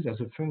increases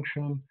as a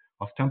function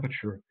of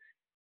temperature,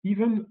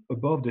 even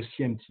above the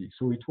CMT.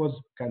 So it was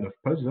kind of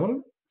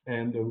puzzle,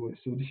 and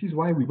so this is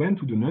why we went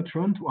to the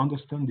neutron to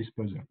understand this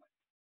puzzle.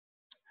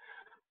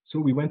 So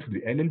we went to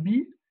the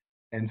LLB,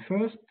 and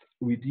first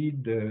we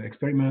did the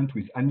experiment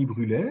with Annie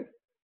Brulé,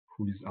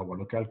 who is our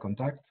local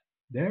contact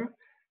there,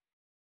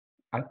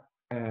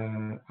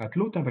 at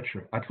low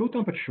temperature. At low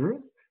temperature,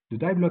 the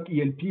diblock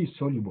ELP is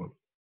soluble.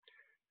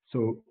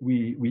 So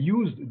we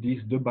used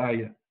this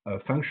Debye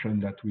function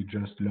that we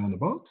just learned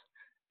about,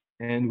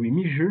 and we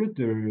measured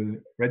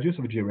the radius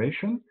of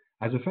gyration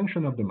as a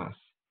function of the mass.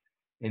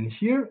 And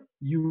here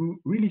you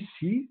really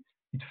see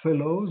it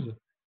follows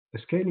a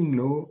scaling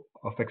law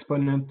of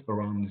exponent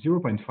around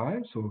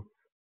 0.5. So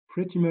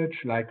pretty much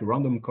like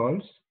random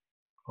coils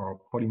or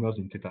polymers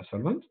in theta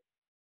solvent.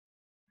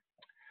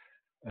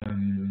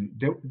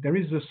 There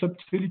is a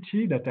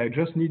subtlety that I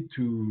just need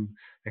to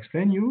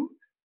explain you.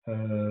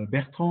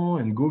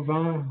 Bertrand and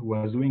Gauvin, who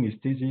was doing his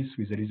thesis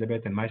with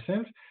Elisabeth and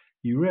myself,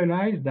 he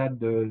realized that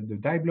the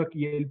diblock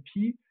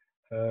ELP,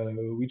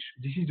 which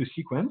this is the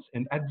sequence,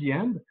 and at the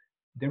end,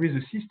 there is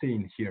a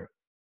cysteine here.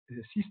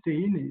 The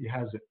cysteine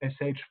has a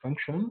SH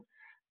function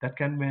that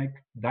can make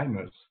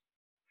dimers.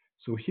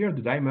 So here,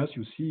 the dimers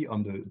you see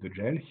on the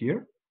gel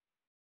here,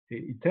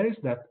 it tells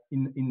that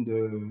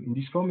in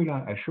this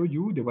formula I showed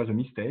you, there was a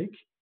mistake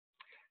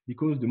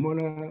because the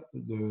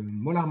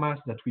molar mass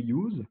that we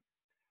use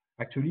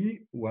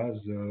actually was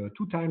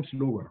 2 times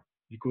lower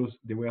because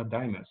they were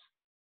dimers.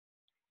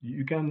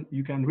 You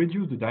can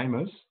reduce the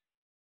dimers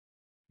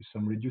with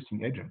some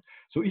reducing agent.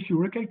 So if you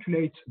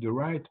recalculate the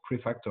right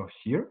prefactor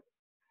here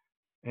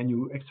and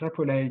you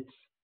extrapolate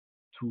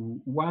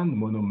to 1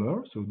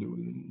 monomer, so the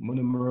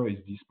monomer is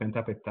this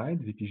pentapeptide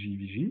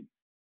VPG-VG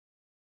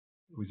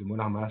with a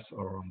molar mass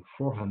around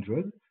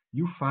 400,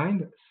 you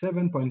find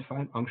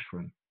 7.5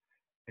 angstrom.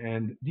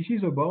 And this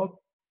is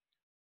about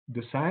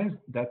the size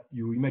that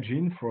you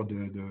imagine for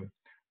the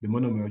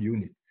monomer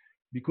unit.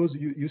 Because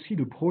you see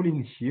the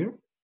proline here.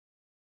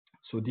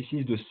 So this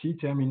is the C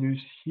terminus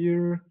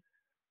here,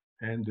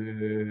 and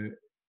the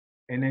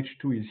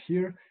NH2 is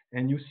here.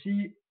 And you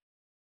see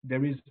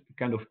there is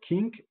kind of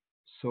kink.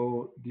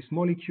 So this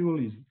molecule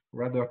is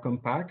rather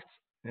compact,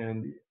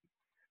 and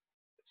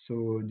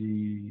so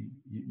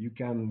you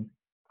can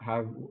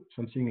have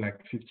something like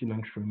 15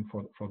 angstrom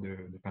for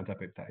the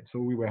pentapeptide. So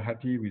we were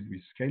happy with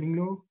scaling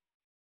law.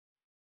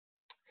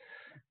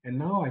 And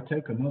now I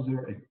take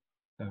another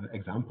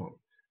example.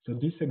 So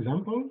this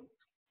example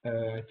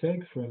I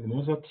take from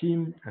another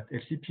team at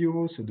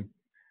LCPO, so the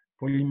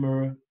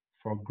polymer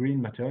for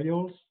green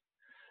materials.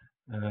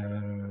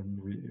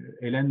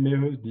 Hélène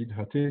Meheuse did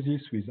her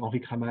thesis with Henri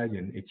Cramail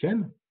and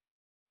Etienne.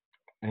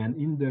 And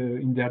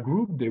in their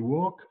group, they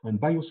work on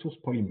biosource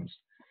polymers,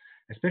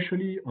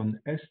 especially on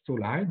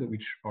S-tolide,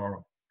 which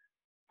are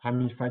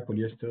ramified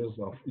polyesters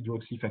of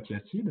hydroxy fatty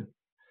acid.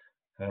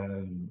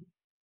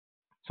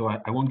 So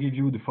I won't give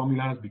you the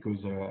formulas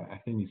because I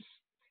think it's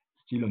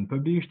still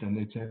unpublished and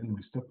Etienne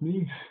will stop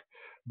me.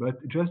 But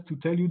just to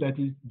tell you that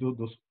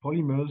those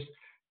polymers,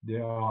 they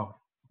are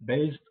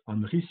based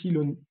on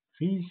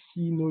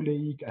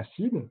ricinoleic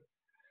acid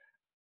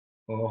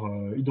or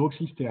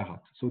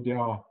hydroxystearate. So they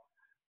are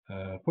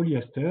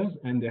polyesters,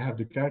 and they have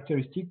the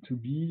characteristic to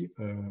be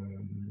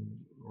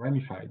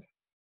ramified.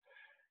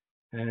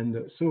 And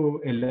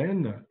so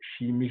Hélène,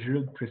 she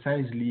measured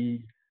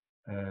precisely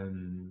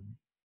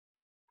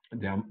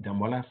their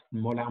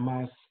molar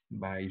mass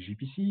by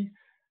GPC,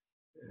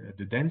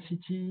 the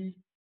density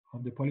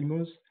of the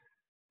polymers,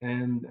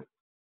 and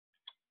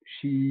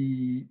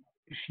she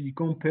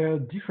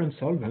compared different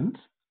solvents.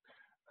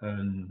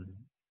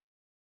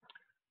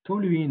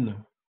 Toluene,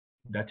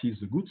 that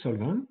is a good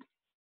solvent,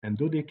 and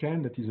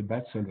dodecan, that is a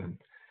bad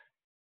solvent.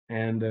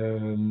 And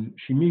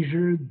she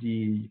measured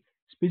the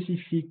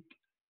specific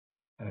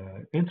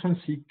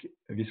intrinsic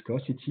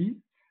viscosity.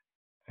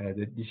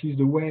 This is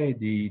the way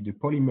the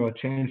polymer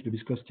changed the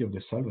viscosity of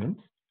the solvent.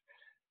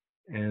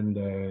 And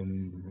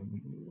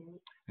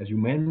as you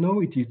may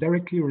know, it is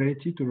directly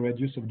related to the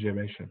radius of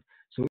gyration.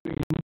 So in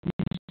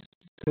this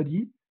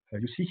study,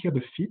 you see here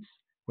the fits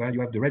where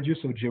you have the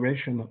radius of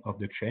gyration of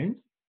the chain.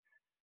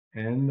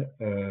 And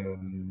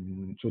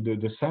so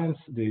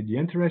the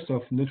interest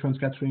of neutron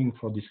scattering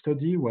for this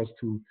study was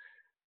to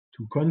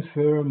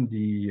confirm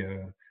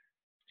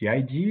the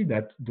idea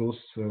that those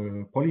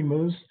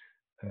polymers,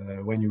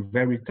 when you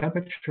vary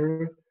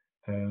temperature,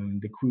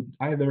 they could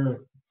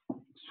either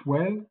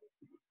swell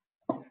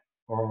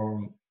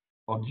or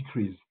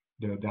decrease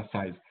their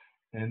size.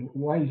 And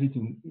why is it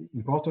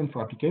important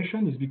for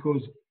application? Is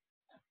because,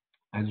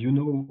 as you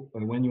know,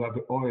 when you have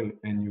oil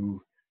and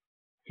you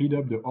heat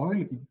up the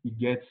oil, it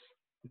gets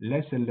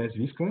less and less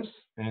viscous,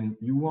 and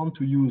you want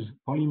to use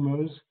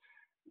polymers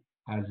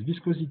as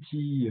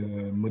viscosity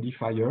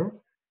modifier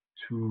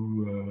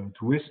to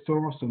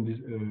restore some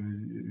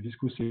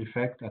viscous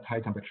effect at high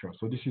temperature.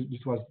 So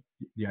this was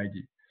the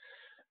idea.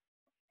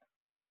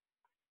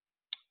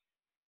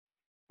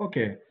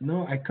 Okay,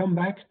 now I come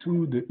back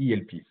to the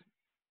ELPs.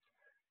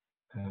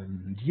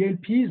 The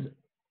ELPs,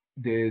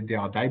 they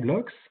are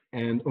diblocks,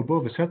 and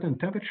above a certain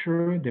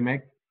temperature, they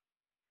make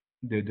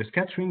the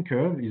scattering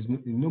curve is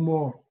no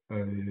more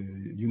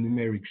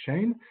numeric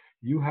chain.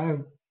 You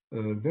have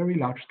a very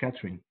large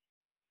scattering,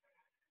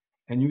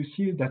 and you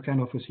see that kind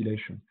of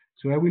oscillation.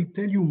 So I will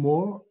tell you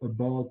more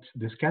about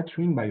the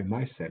scattering by a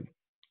micelle.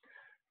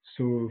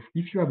 So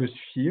if you have a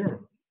sphere,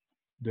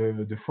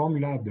 the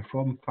formula of the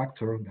form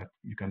factor that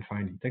you can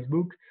find in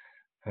textbook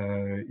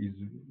is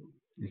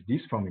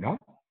this formula.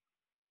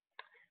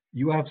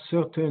 You have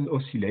certain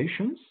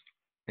oscillations,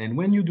 and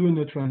when you do a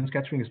neutron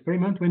scattering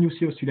experiment, when you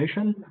see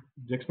oscillation,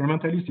 the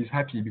experimentalist is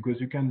happy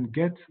because you can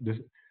get the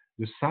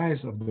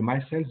size of the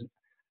micelles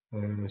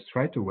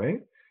straight away.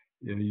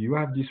 you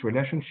have this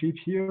relationship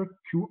here,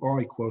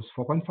 QR equals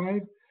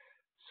 4.5.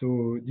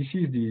 So this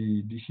is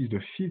the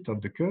fit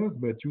of the curve,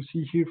 but you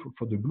see here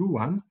for the blue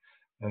one,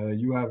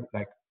 you have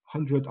like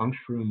 100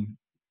 angstrom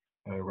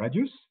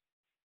radius.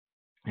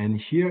 And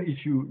here,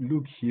 if you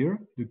look here,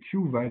 the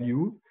Q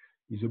value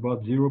is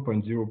about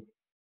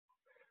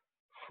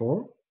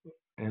 0.04.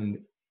 And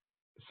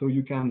so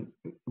you can,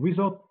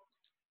 without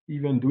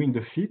even doing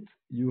the fit,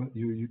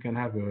 you can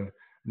have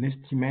an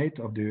estimate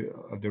of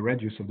the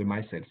radius of the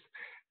micelles.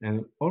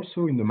 And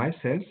also in the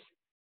micelles,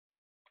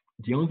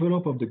 the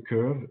envelope of the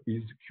curve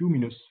is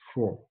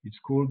Q-4. It's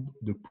called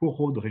the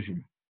Porrode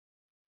regime.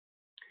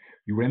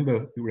 You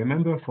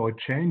remember for a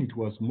chain, it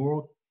was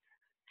more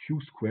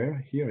Q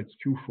square. Here it's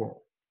Q4.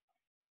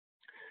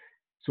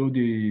 So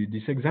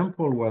this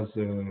example was,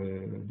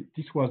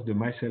 this was the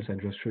micelles I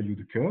just showed you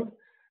the curve.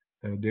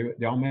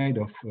 They are made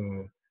of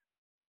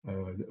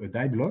a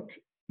die block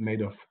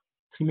made of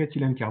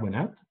trimethylene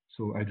carbonate,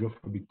 so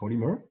hydrophobic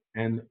polymer,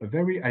 and a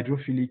very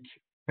hydrophilic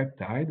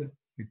peptide,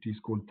 which is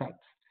called TAT.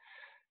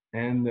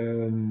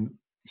 And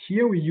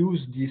here we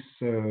use this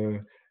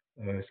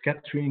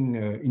scattering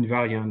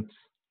invariant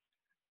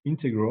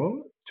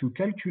integral to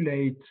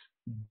calculate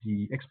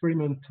the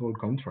experimental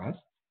contrast.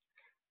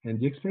 And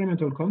the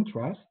experimental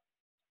contrast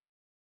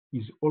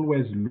is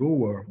always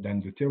lower than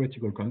the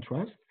theoretical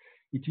contrast.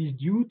 It is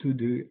due to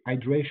the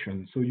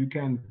hydration. So you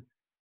can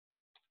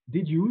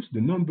deduce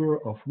the number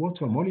of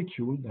water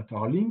molecules that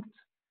are linked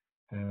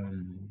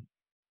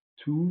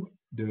to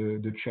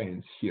the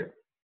chains here.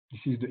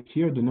 This is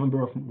here the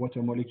number of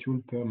water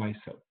molecules per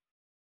micelle.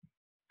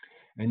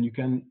 And you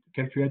can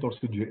calculate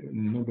also the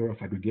number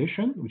of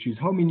aggregation, which is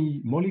how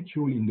many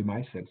molecules in the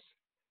micelles.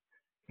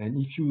 And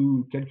if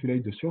you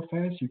calculate the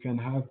surface, you can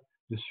have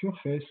the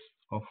surface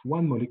of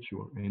one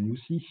molecule. And you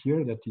see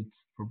here that it's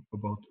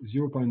about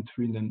 0.3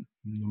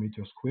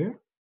 nanometer square.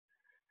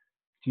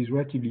 It is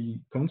relatively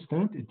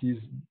constant. It is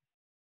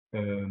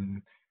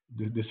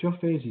the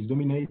surface is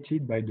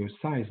dominated by the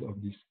size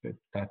of this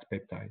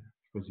peptide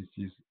because it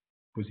is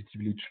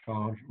positively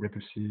charged,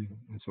 repulsive,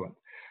 and so on.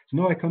 So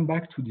now I come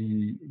back to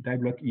the die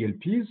block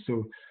ELPs.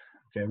 So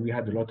okay, we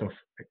had a lot of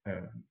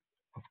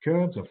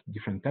curves of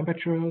different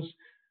temperatures,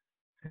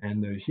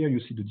 and here you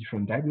see the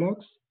different die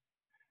blocks.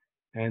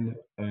 And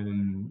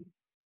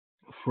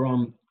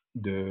from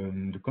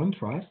the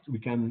contrast, we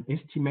can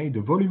estimate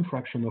the volume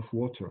fraction of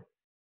water.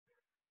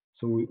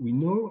 So we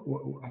know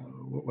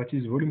what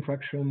is volume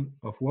fraction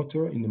of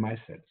water in the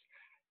micelles.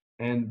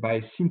 And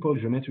by simple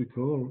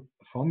geometrical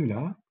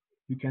formula,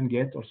 you can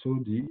get also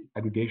the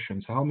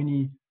aggregation. So how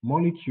many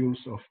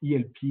molecules of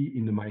ELP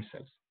in the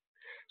micelles.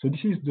 So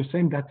this is the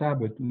same data,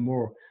 but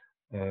more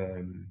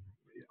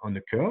on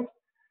the curve.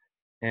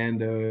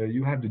 And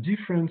you have the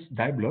different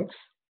die blocks.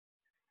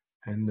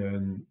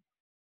 And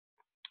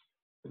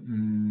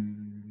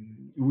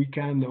we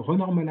can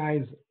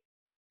renormalize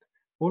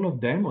all of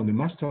them on the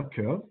master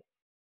curve.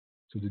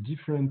 So the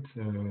different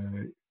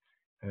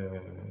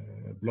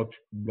block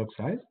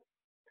size,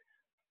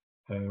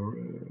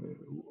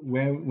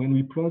 when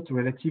we plot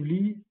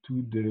relatively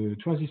to the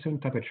transition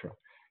temperature.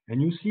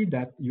 And you see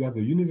that you have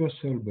a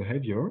universal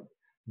behavior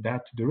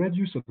that the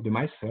radius of the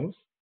micelles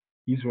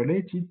is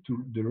related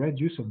to the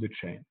radius of the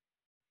chain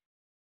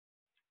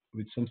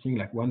with something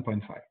like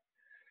 1.5.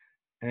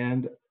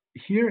 And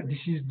here,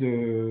 this is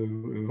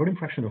the volume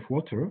fraction of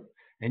water.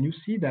 And you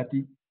see that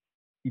it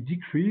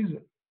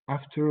decreases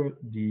after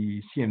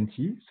the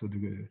CMT, so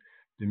the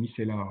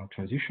micellar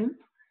transition,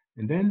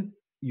 and then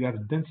you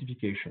have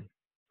densification.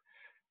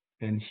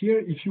 And here,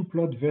 if you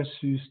plot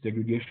versus the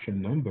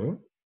aggregation number,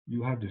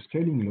 you have the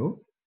scaling law.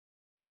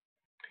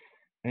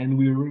 And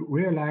we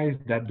realize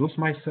that those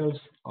micelles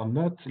are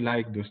not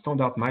like the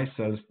standard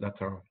micelles that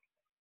are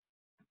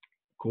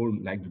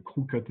called like the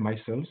crooked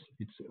micelles.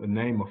 It's a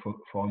name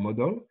for a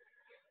model,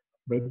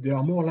 but they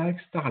are more like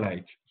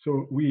star-like.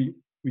 So we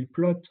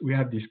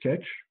have this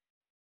sketch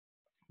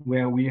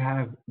where we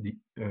have the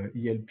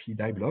ELP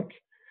die block.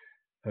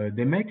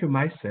 They make a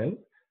micelle,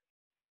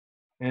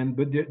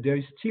 but there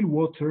is still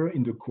water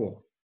in the core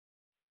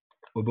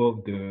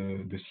above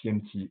the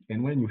CMT.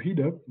 And when you heat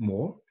up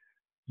more,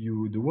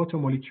 the water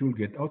molecule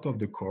get out of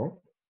the core,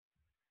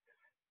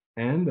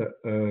 and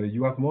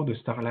you have more the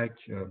star-like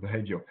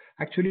behavior.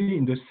 Actually,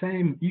 in the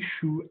same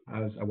issue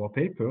as our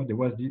paper, there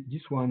was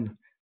this one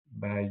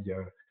by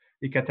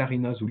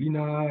Ekaterina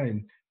Zulina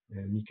and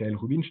Michael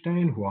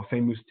Rubinstein, who are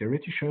famous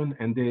theoreticians,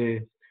 and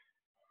they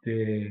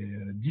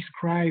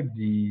describe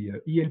the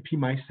ELP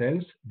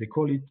micelles. They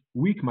call it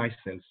weak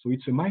micelles. So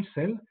it's a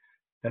micelle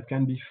that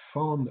can be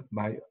formed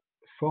by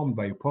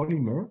a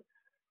polymer,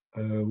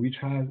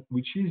 which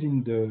is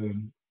in the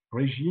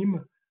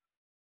regime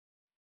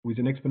with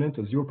an exponent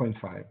of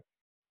 0.5.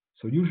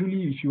 So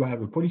usually, if you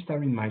have a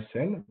polystyrene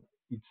micelle,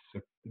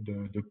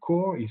 the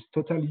core is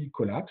totally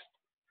collapsed.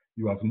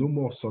 You have no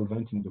more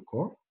solvent in the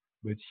core.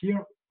 But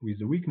here, with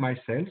the weak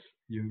micelles,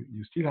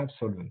 you still have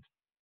solvent.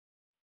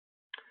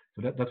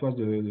 So that was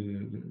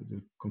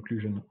the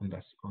conclusion on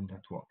that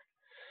work.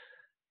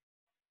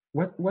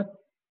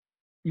 What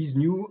is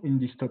new in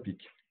this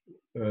topic?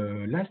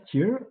 last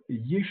year,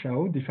 Ye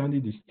Xiao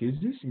defended his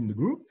thesis in the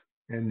group,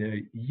 and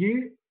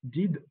Ye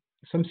did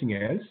something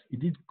else. He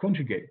did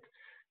conjugate.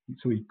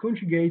 So he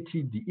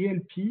conjugated the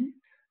ELP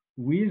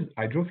with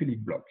hydrophilic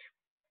block.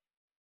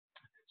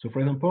 So for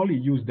example, he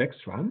used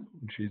dextran,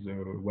 which is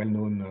a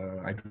well-known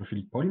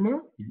hydrophilic polymer.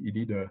 He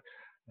did a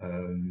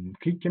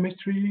click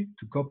chemistry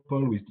to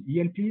couple with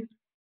the ELP.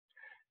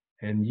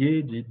 And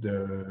Ye did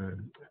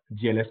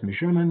DLS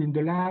measurement in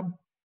the lab,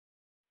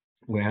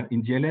 where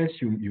in DLS,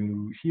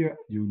 you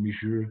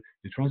measure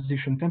the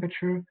transition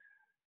temperature.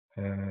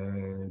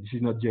 This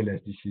is not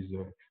DLS, this is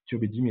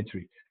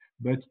turbidimetry.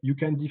 But you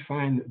can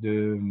define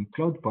the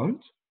cloud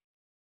point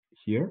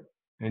here,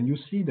 and you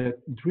see that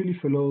it really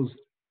follows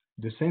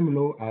the same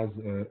law as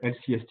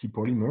LCST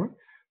polymer.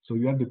 So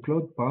you have the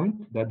cloud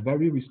point that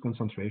vary with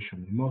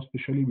concentration, more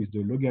especially with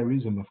the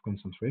logarithm of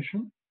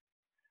concentration.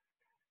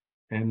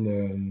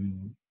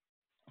 And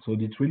so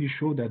it really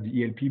shows that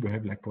the ELP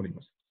behave like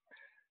polymers.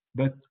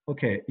 But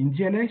okay, in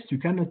DLS, you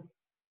cannot,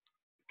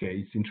 okay,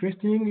 it's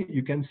interesting.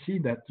 You can see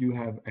that you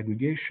have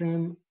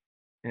aggregation,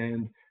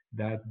 and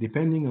that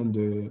depending on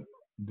the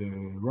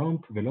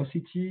ramp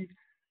velocity,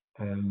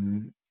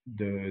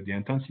 the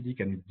intensity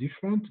can be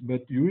different,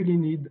 but you really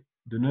need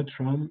the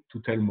neutron to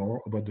tell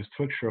more about the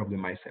structure of the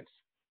micelles.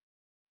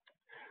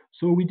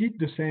 So we did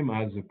the same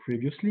as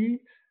previously.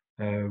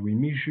 We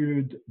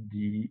measured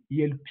the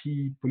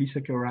ELP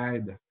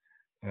polysaccharide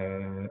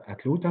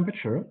at low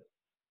temperature,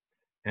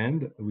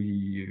 and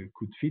we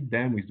could feed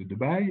them with the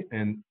Debye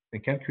and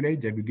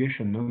calculate the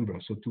aggregation number.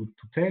 So to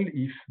tell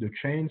if the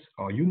chains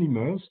are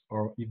unimers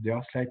or if they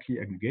are slightly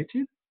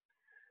aggregated.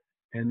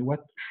 And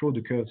what show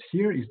the curves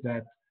here is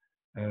that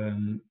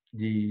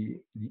the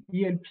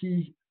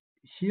ELP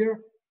here,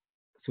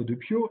 so the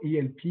pure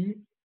ELP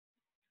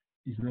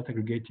is not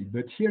aggregated.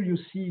 But here you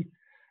see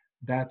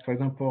that, for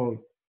example,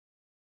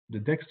 the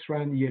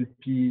dextran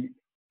ELP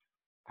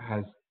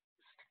has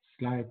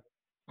slight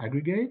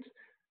aggregate,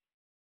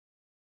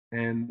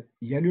 and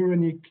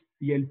hyaluronic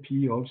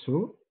ELP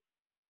also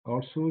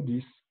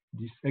this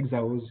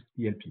hexaose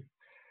ELP.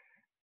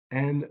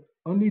 And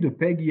only the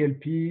PEG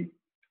ELP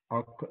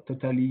are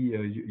totally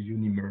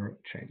unimer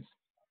chains.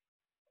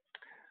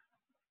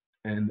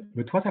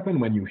 But what happens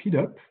when you heat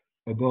up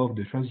above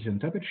the transition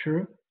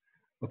temperature?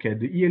 Okay,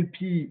 the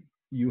ELP,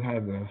 you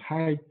have a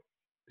high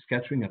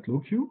scattering at low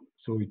Q,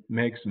 so it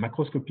makes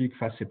macroscopic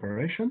fast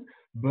separation.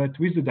 But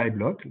with the dye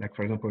block, like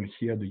for example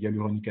here, the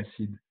hyaluronic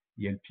acid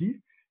ELP,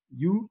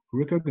 you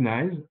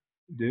recognize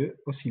the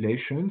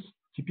oscillations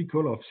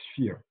typical of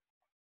sphere.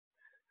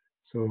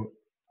 So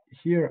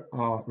here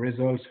are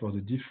results for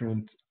the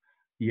different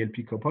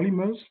ELP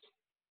copolymers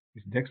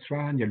with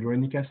dextran,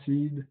 hyaluronic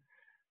acid,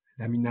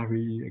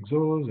 laminary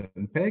hexose,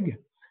 and PEG.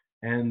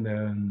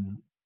 And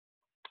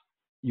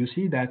you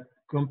see that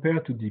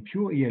compared to the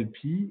pure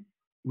ELP,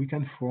 we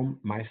can form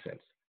micelles.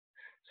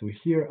 So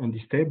here on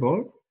this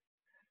table,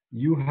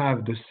 you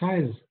have the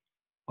size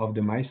of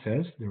the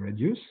micelles, the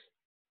radius,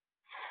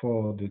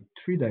 for the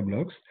 3 dye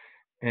blocks,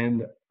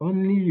 and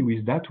only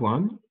with that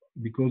one,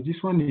 because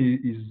this one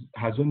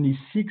has only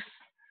 6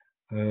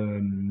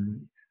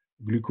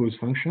 glucose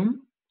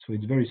function, so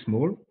it's very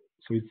small.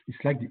 So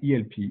it's like the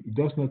ELP. It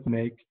does not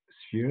make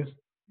spheres.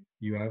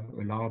 You have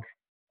a large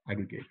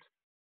aggregate.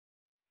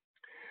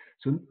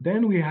 So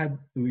then we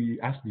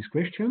asked this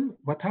question: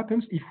 what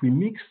happens if we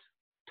mix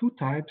 2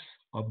 types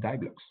of dye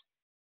blocks?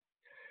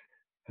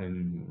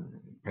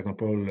 For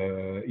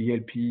example,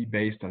 ELP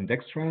based on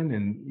dextran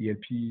and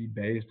ELP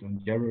based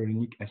on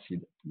hyaluronic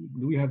acid.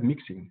 Do we have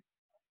mixing?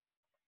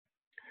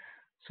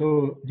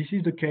 So this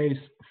is the case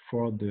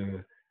for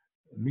the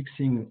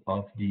mixing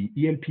of the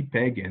ELP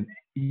PEG and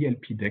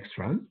ELP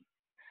dextran.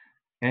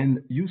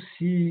 And you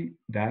see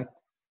that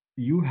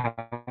you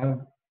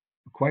have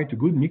quite a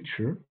good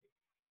mixture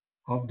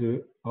of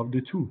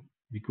the two,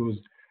 because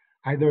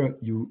either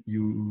you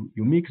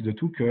mix the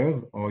 2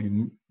 curves, or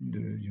you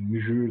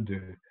measure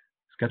the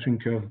scattering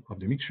curve of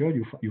the mixture,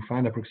 you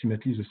find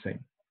approximately the same.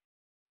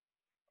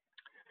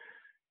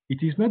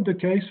 It is not the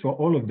case for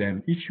all of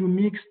them. If you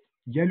mix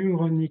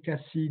hyaluronic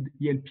acid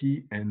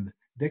ELP and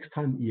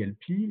dextran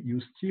ELP, you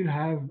still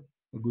have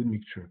a good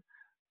mixture.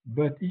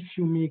 But if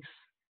you mix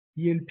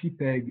ELP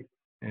PEG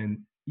and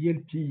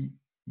ELP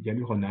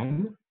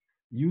hyaluronan,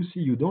 you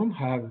see you don't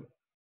have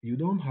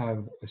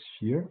a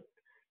sphere.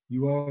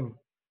 You have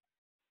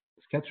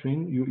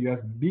scattering. You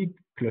have big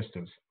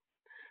clusters.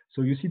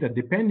 So you see that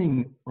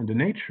depending on the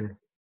nature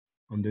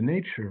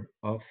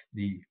of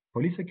the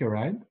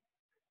polysaccharide,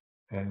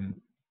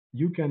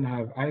 you can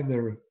have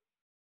either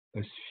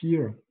a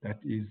sphere that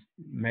is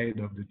made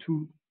of the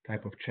 2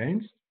 type of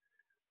chains,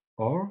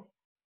 or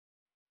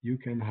you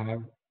can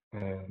have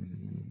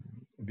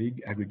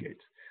big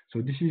aggregates.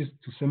 So this is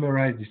to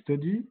summarize the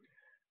study.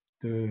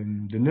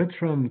 The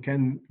neutron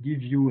can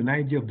give you an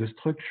idea of the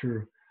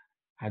structure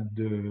at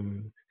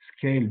the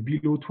scale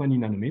below 20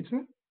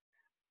 nanometer,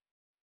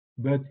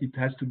 but it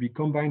has to be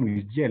combined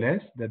with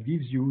DLS that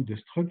gives you the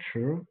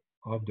structure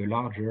of the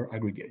larger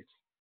aggregates.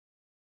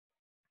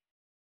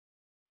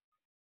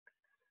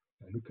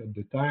 look at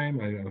the time.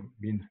 I have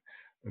been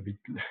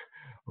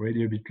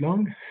already a bit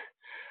long,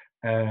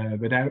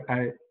 but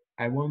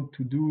I want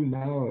to do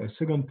now a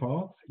second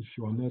part, if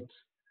you are not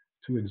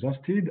too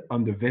exhausted,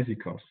 on the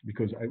vesicles,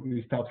 because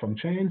we start from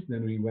chains,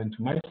 then we went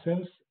to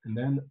micelles, and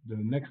then the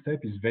next step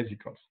is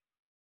vesicles.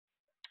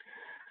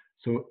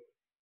 So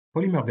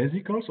polymer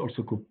vesicles,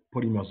 also called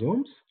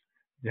polymersomes,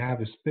 they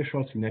have a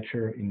special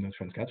signature in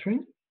neutron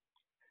scattering.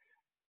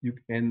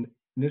 And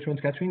neutron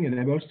scattering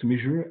enables to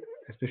measure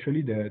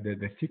especially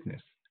the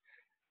thickness.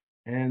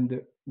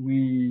 And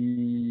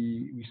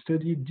we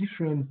studied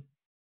different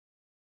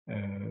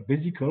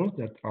vesicles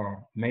that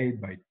are made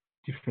by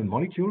different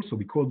molecules, so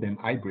we call them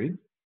hybrid,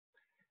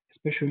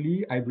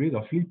 especially hybrid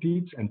of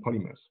lipids and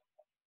polymers.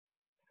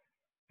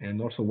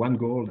 And also one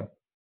goal that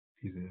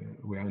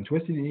we are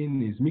interested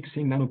in is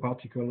mixing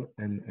nanoparticle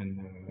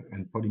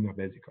and polymer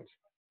vesicles.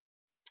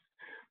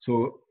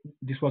 So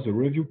this was a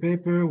review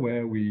paper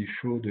where we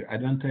showed the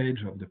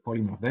advantage of the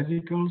polymer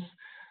vesicles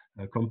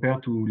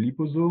compared to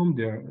liposome.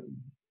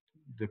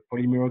 The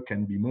polymer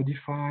can be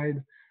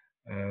modified.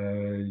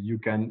 You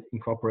can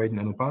incorporate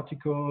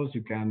nanoparticles.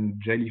 You can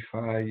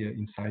gelify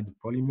inside the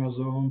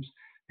polymersomes,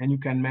 and you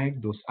can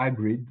make those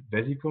hybrid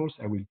vesicles.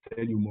 I will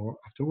tell you more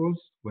afterwards,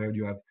 where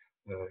you have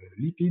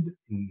lipid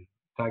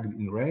tagged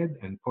in red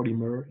and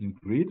polymer in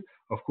green.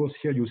 Of course,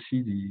 here you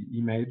see the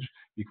image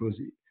because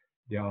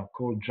they are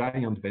called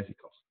giant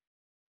vesicles.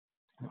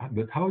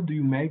 But how do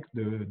you make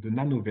the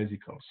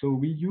nanovesicles? So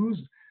we use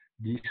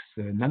this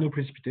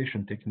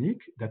nanoprecipitation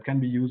technique that can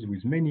be used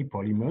with many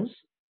polymers.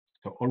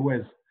 So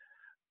always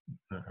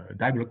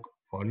diblock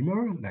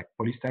polymer like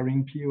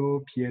polystyrene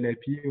PO, PLA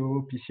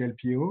PO, PCL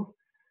PO,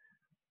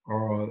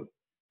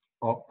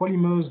 or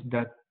polymers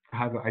that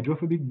have a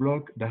hydrophobic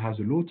block that has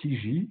a low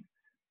TG,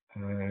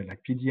 like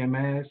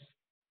PDMS,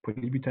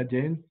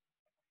 polybutadiene,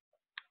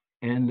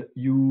 and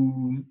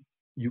you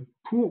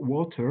pour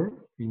water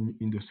in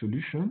the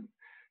solution,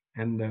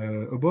 and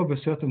above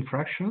a certain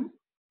fraction,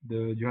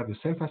 you have the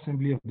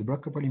self-assembly of the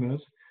block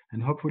polymers,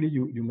 and hopefully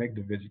you make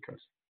the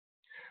vesicles.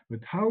 But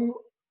how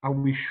are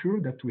we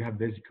sure that we have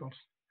vesicles?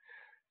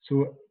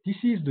 So this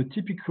is the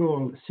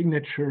typical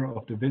signature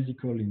of the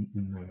vesicle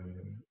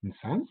in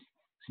science.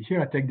 So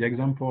here I take the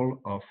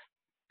example of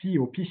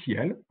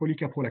PO-PCL,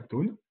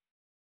 polycaprolactone.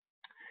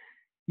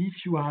 If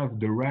you have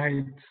the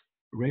right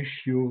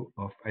ratio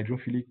of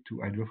hydrophilic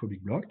to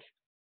hydrophobic block,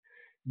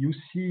 you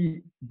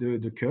see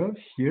the curve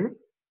here.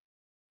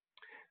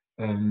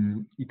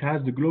 It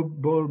has the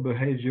global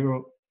behavior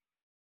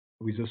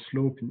with a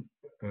slope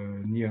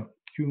near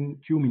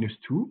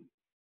Q-2.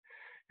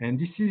 And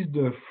this is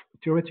the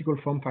theoretical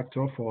form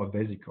factor for a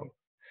vesicle.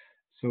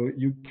 So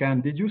you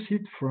can deduce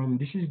it from,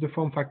 this is the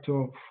form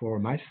factor for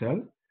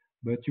micelle,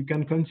 but you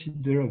can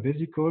consider a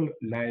vesicle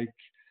like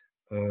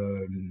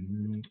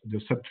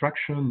the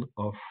subtraction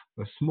of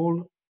a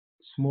small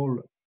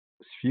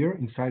sphere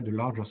inside a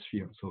larger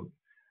sphere. So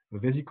a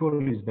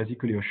vesicle is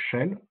basically a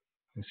shell,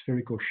 a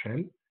spherical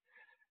shell.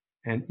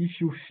 And if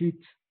you fit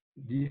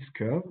this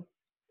curve,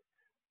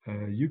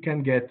 you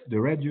can get the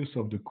radius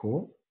of the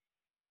core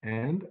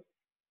and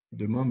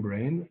the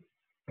membrane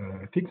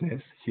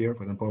thickness. Here,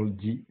 for example,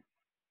 D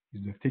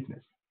is the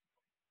thickness.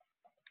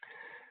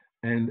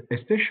 And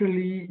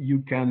especially you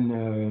can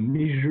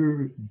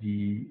measure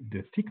the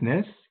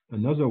thickness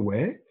another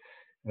way.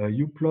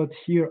 You plot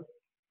here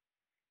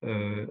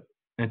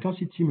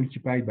intensity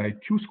multiplied by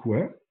Q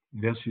square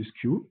versus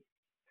Q.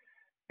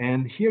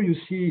 And here you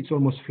see it's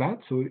almost flat.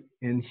 So,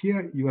 and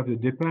here you have the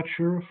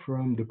departure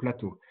from the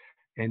plateau.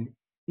 And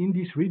in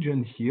this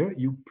region here,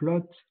 you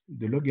plot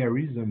the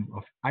logarithm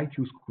of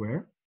IQ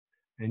square,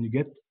 and you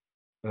get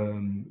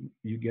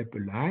a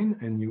line,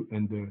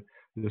 and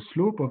the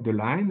slope of the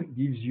line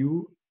gives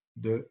you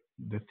the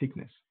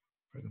thickness.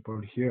 For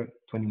example, here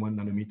 21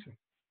 nanometer.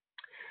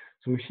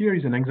 So here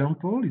is an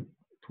example. It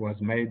was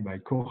made by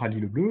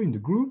Coralie Lebleu in the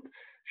group.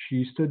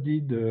 She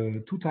studied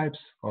two types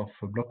of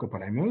block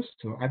copolymers,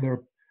 so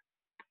either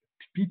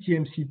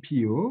PTMC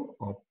PO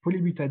or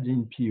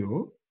polybutadiene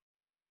PO.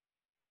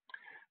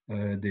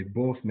 They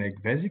both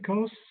make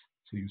vesicles,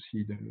 so you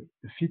see the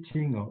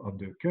fitting of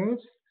the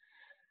curves.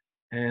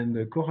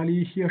 And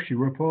Coralie here, she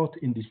reports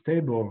in this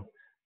table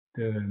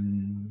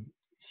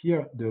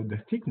here the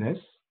thickness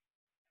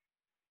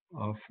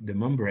of the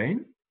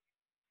membrane,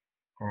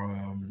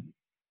 or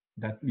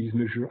that is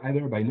measured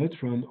either by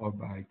neutron or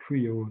by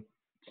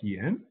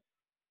cryo-TEM.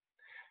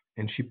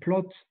 And she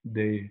plots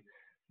the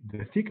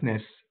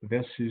thickness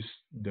versus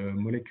the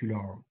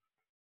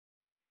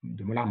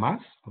molar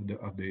mass of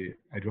the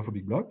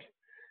hydrophobic block,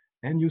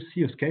 and you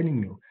see a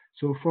scaling law.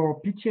 So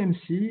for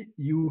PTMC,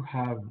 you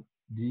have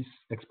this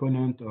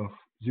exponent of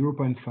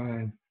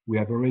 0.5. We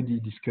have already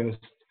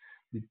discussed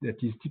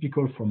that is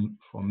typical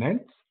for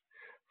melt.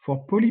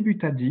 For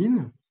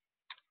polybutadiene,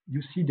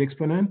 you see the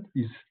exponent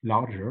is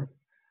larger.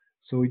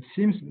 So it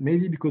seems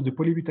maybe because the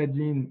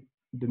polybutadiene,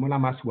 the molar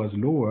mass was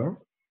lower.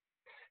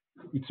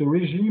 It's a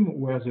regime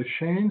where the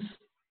chains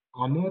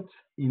are not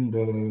in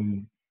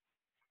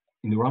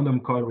the random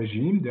coil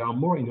regime, they are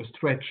more in a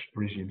stretch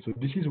regime. So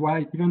this is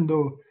why, even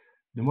though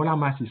the molar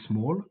mass is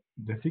small,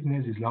 the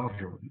thickness is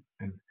larger.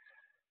 And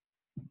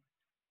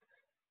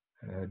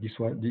this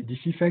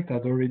effect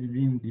has already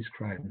been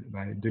described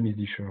by Denis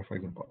Discher, for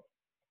example.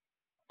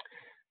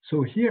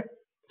 So here,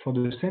 for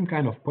the same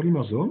kind of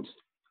polymer zones,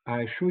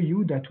 I show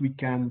you that we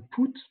can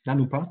put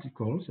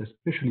nanoparticles,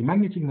 especially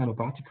magnetic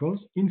nanoparticles,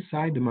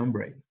 inside the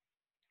membrane.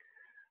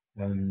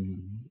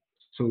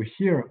 So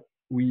here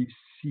we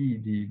see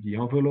the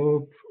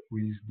envelope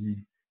with the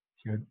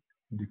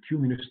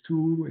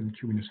Q-2 and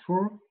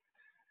Q-4.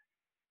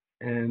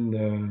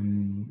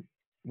 And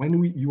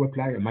when you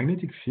apply a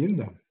magnetic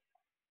field,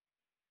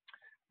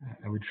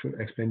 I will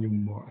explain you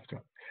more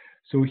after.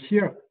 So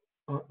here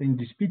in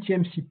this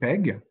PTMC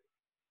peg,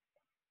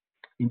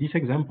 in this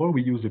example,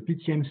 we use a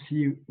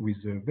PTMC with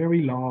a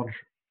very large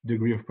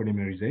degree of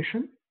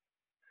polymerization,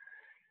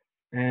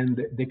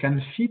 and they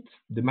can fit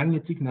the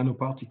magnetic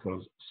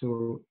nanoparticles.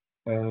 So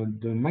the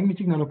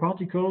magnetic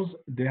nanoparticles,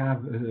 they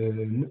have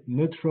a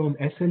neutron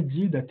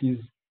SLG that is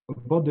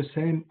about the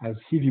same as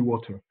heavy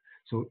water.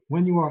 So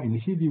when you are in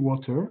heavy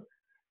water,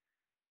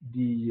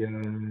 the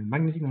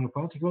magnetic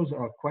nanoparticles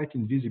are quite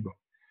invisible.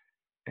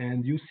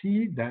 And you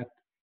see that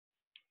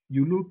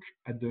you look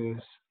at the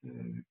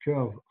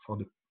curve for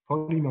the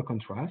polymer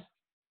contrast,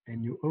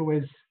 and you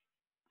always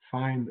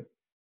find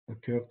a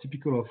curve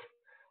typical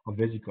of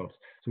vesicles.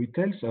 So it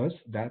tells us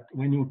that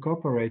when you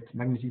incorporate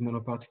magnetic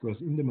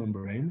nanoparticles in the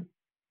membrane,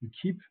 you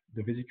keep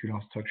the vesicular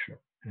structure.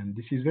 And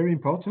this is very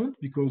important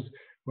because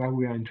what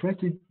we are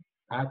interested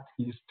at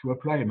is to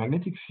apply a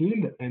magnetic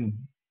field. And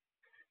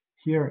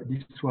here,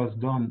 this was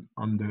done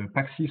on the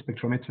PAXI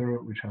spectrometer,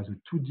 which has a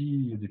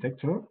 2D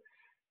detector.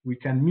 We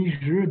can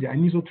measure the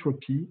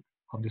anisotropy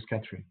of the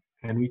scattering.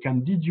 And we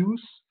can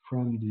deduce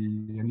from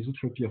the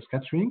anisotropy of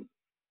scattering,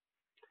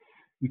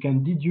 we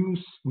can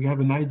have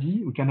an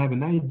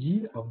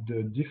idea of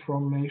the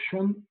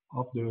deformation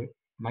of the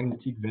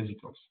magnetic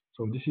vesicles.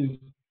 So this is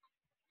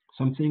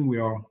something we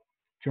are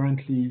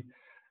currently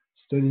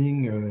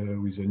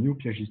studying with a new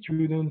PhD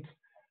student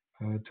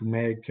to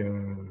make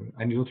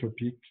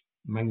anisotropic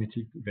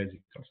magnetic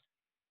vesicles.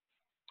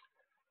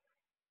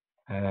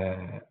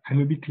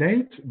 I'm a bit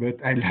late,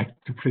 but I'd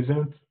like to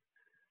present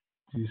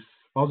this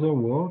other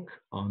work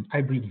on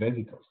hybrid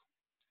vesicles.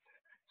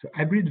 So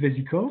hybrid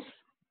vesicles,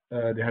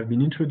 they have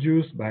been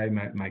introduced by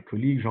my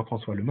colleague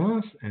Jean-François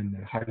Lemins and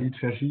Khalid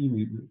Ferji,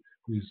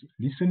 who is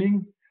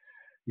listening.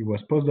 He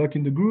was postdoc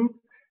in the group.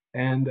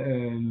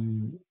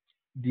 And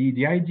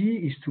the idea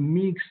is to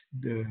mix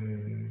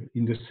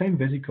in the same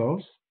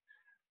vesicles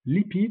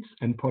lipids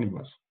and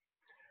polymers.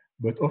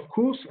 But of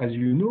course, as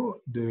you know,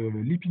 the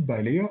lipid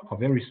bilayer are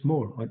very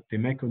small. They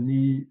make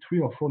only 3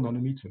 or 4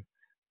 nanometers,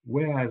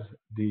 whereas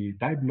the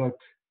diblock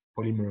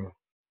polymer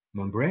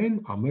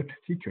membrane are much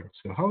thicker.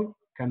 So how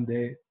can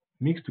they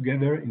mix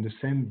together in the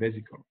same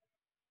vesicle?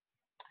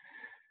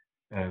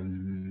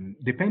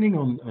 Depending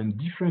on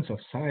difference of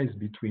size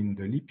between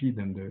the lipid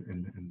and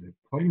the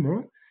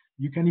polymer,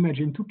 you can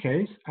imagine 2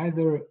 cases.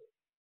 Either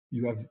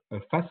you have a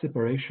fast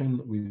separation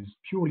with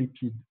pure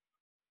lipid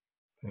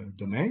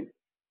domain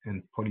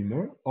and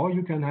polymer, or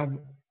you can have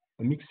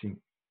a mixing.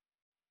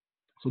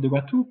 So there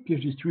were 2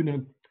 PhD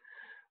students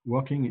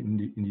working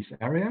in this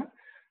area,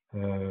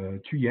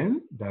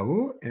 Thuyen,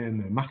 Dao,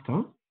 and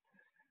Martin.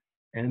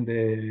 And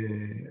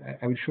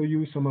I will show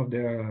you some of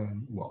their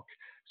work.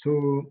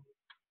 So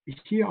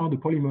here are the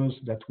polymers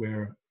that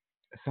were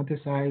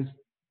synthesized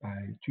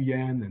by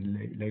Thuyen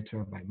and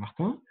later by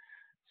Martin.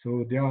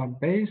 So they are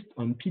based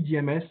on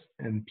PDMS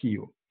and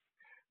PO.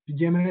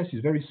 PDMS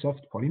is very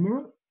soft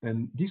polymer,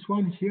 and this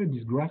one here,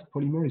 this graft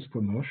polymer, is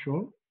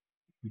commercial.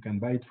 You can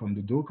buy it from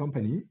the Dow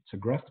company. It's a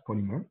graft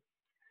polymer.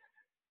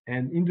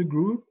 And in the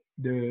group,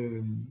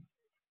 the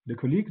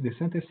colleagues, they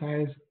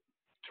synthesize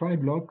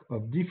tri-block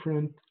of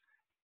different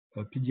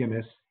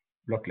PDMS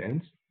block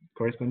lengths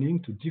corresponding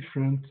to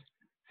different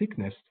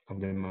thickness of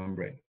the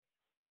membrane.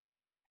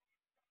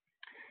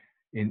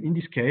 And in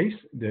this case,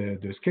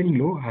 the scaling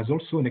law has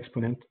also an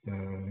exponent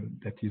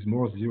that is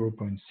more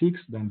 0.6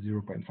 than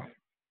 0.5.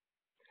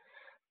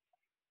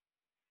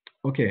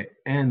 Okay,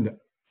 and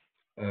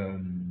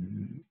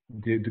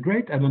the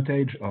great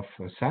advantage of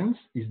SANS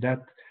is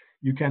that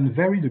you can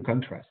vary the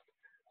contrast.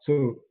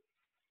 So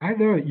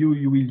either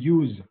you will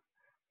use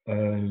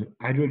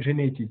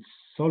hydrogenated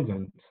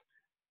solvent,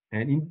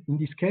 and in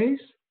this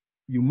case,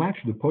 you match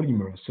the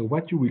polymer. So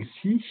what you will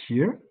see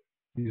here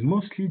is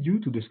mostly due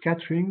to the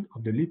scattering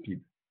of the lipid.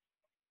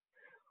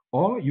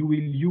 Or you will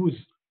use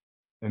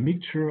a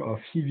mixture of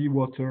heavy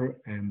water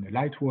and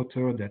light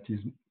water that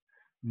is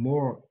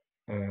more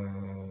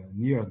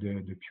near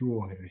the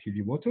pure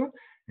heavy water,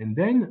 and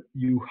then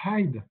you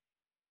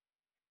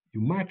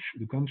match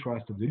the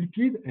contrast of the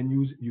lipid, and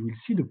you will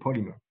see the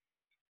polymer.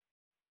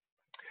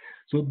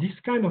 So this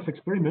kind of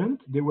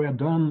experiment, they were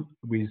done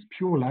with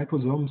pure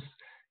liposomes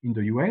in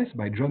the US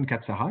by John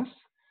Katsaras.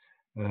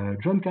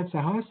 John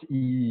Katsaras, he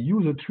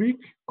used a trick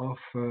of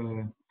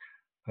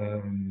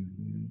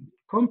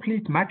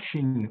complete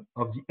matching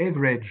of the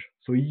average.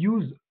 So he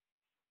used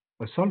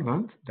a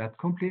solvent that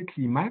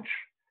completely matched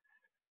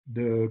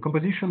the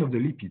composition of the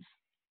lipids.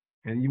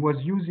 And he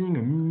was using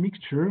a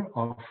mixture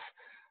of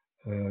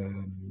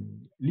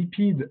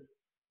lipid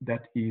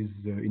that is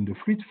in the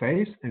fluid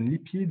phase and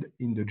lipid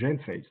in the gel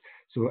phase.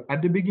 So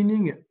at the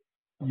beginning,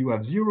 you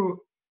have zero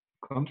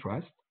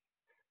contrast.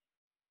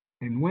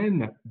 And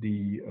when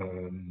the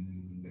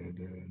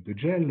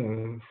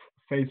gel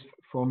phase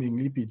forming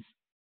lipids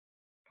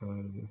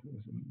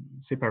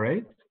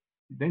separate,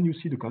 then you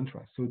see the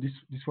contrast. So this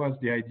was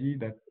the idea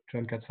that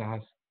John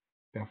Katsaras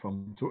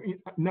performed. So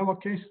in our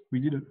case, we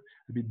did a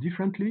bit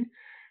differently.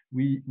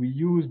 We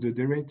used the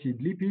derivative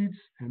lipids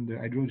and the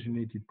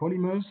hydrogenated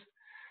polymers,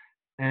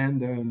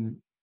 and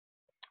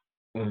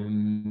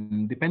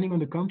depending on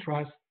the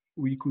contrast,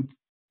 we could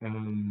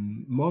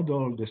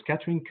model the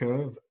scattering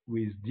curve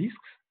with disks,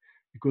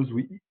 because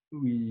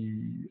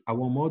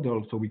our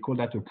model, so we call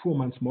that a poor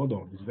man's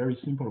model. It's a very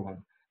simple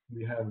one.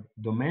 We have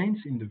domains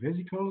in the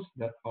vesicles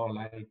that are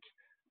like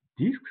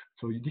disks.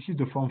 So this is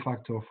the form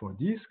factor for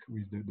disk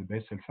with the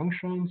Bessel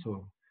function.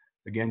 So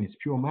again, it's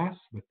pure mass,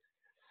 but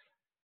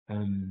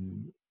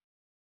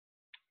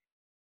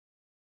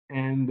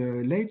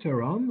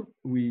later on,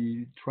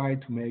 we try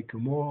to make a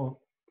more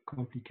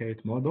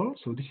complicated model.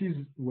 So this is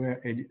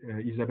where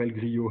Isabelle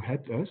Griot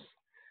helped us,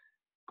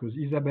 because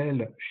Isabelle,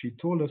 she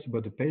told us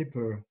about a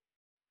paper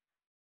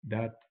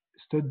that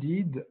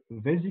studied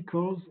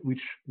vesicles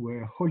which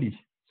were holy,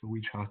 so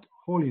which had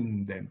hole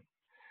in them.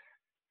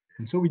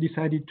 And so we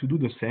decided to do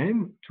the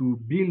same, to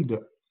build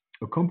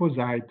a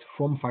composite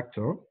form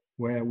factor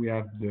where we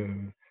have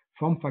the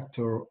form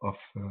factor of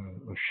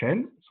a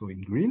shell, so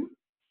in green,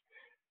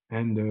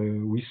 and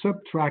we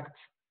subtract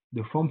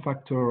the form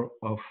factor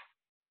of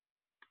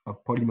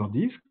polymer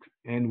disk,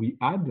 and we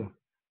add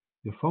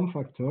the form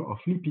factor of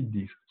lipid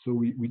disk. So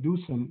we do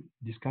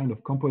this kind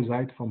of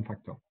composite form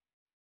factor.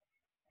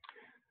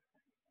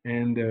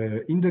 And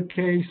in the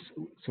case,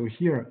 so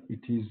here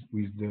it is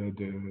with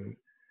the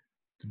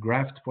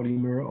graft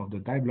polymer or the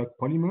diblock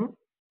polymer.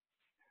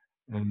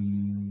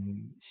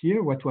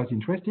 Here, what was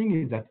interesting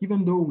is that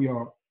even though we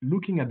are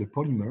looking at the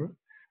polymer,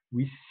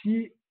 we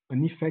see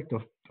an effect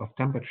of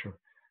temperature.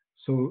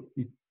 So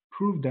it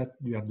proved that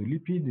you have the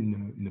lipid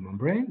in the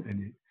membrane,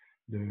 and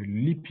the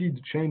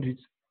lipid changes.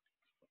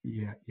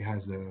 It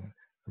has a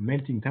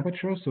melting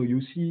temperature. So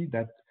you see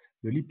that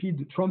the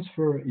lipid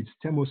transfer its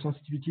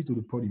thermosensitivity to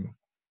the polymer.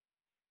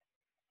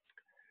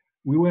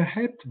 We were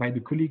helped by the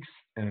colleagues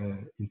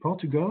in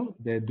Portugal.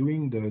 They're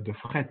doing the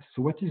fret.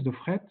 So what is the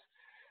fret?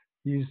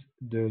 Is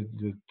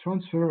the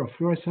transfer of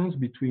fluorescence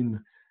between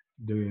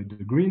the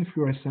green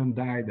fluorescent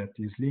dye that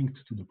is linked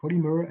to the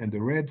polymer and the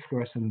red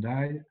fluorescent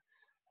dye,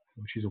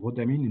 which is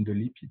rhodamine in the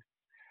lipid.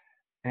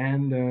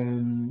 And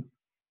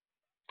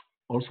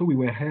also we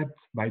were helped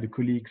by the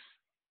colleagues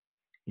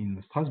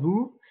in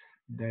Strasbourg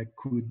that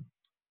could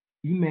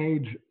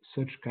image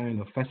such kind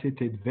of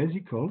faceted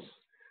vesicles,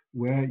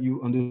 where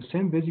on the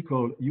same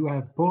vesicle, you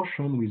have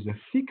portion with a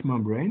thick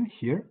membrane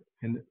here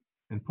and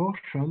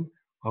portion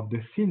of the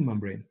thin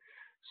membrane.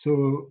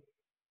 So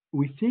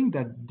we think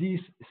that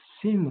this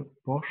thin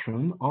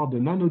portion are the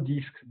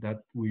nanodiscs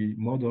that we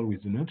model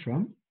with the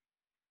neutron,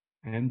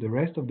 and the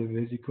rest of the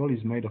vesicle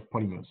is made of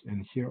polymers,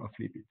 and here of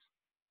lipids.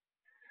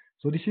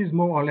 So this is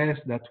more or less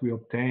that we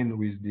obtain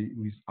with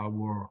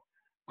our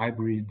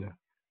hybrid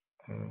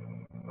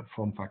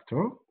form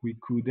factor. We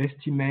could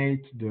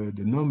estimate the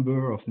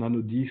number of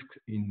nanodiscs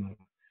in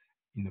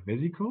a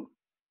vesicle.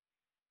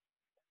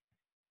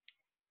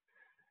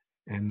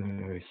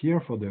 And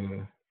here for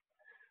the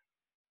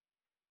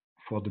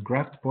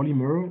graft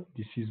polymer,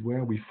 this is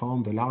where we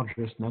found the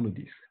largest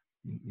nanodisk,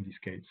 in this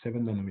case,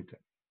 7 nanometer.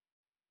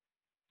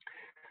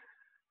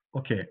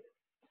 Okay.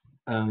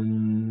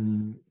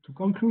 To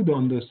conclude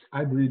on this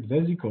hybrid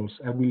vesicles,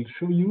 I will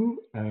show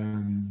you,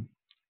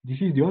 this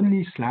is the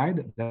only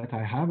slide that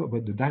I have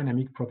about the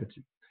dynamic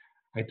property.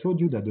 I told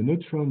you that the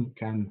neutron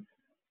can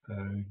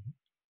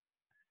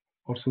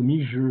also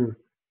measure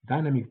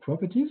dynamic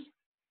properties.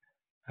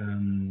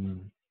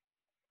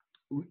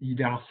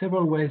 There are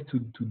several ways to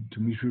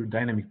measure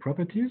dynamic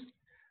properties.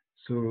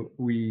 So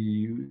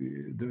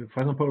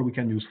for example, we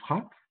can use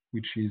FRAP,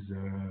 which is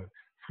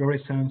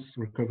fluorescence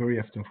recovery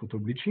after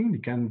photobleaching.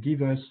 It can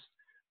give us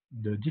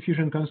the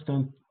diffusion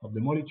constant of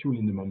the molecule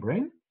in the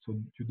membrane. So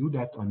to do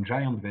that on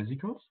giant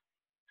vesicles.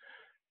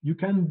 You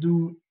can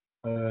do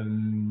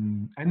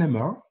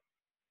NMR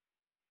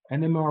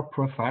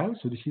profile.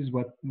 So this is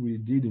what we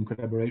did in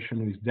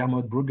collaboration with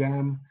Dermot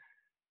Brougham,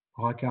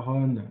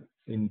 Oracaron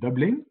in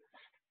Dublin.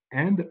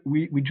 And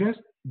we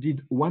just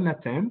did one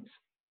attempt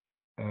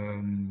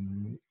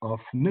of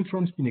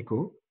neutron spin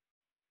echo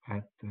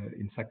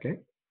in Saclay,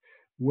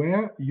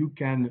 where you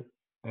can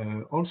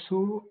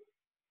also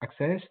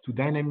access to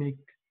dynamic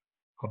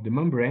of the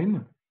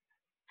membrane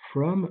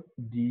from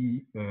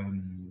the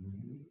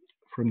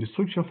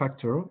structure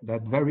factor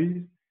that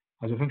varies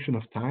as a function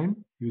of time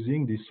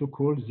using the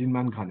so-called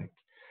Zillman-Granek.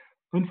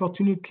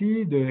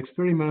 Unfortunately, the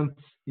experiment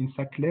in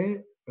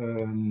Saclay,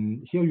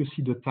 here you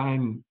see the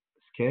time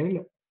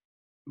scale.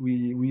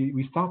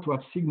 We start to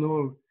have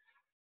signal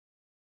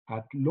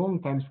at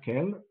long time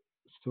scale,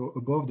 so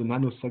above the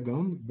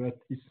nanosecond, but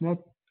it's not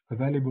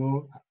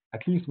available,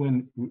 at least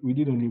when we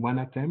did only one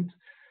attempt.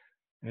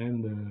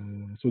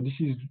 And so this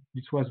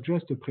was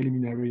just a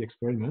preliminary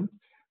experiment,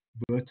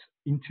 but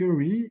in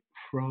theory,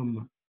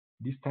 from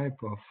this type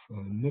of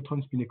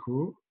neutron spin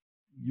echo,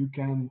 you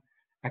can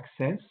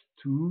access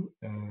to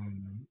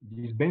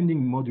this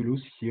bending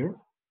modulus here,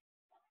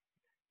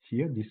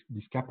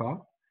 this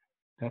kappa,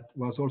 that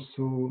was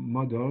also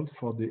modeled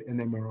for the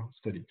NMR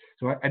study.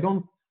 So I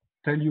don't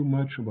tell you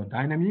much about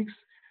dynamics.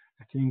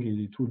 I think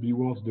it would be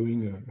worth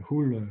doing a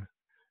whole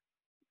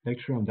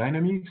lecture on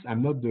dynamics.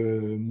 I'm not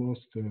the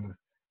most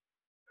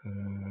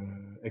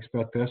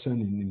expert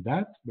person in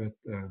that, but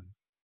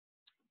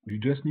you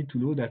just need to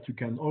know that you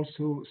can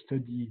also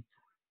study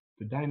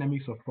the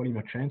dynamics of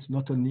polymer chains,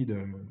 not only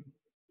the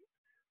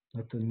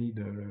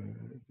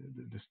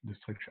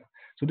structure.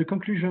 So the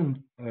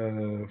conclusion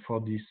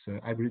for these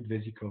hybrid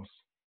vesicles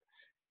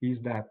is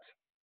that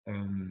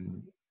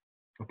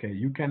okay,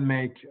 you can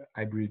make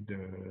hybrid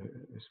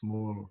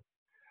small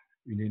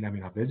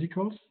unilaminar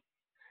vesicles,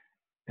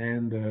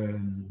 and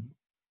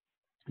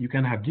you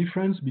can have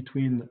difference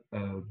between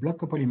block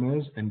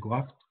copolymers and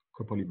graft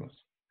copolymers.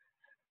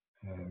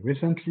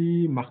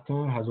 Recently,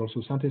 Martin has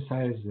also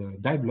synthesized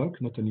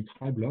diblock, not only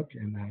triblock,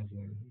 and has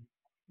a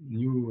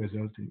new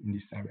result in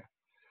this area.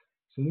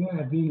 So now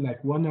I've been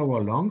like 1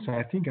 hour long, so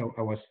I think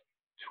I was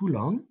too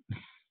long.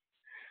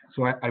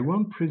 So I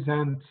won't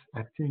present,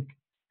 I think,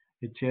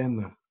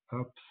 Etienne,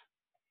 oops.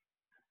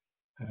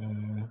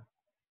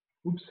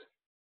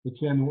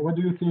 Etienne, what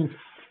do you think?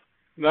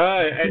 No,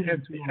 I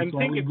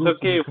think it's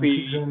okay if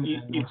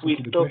we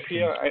stop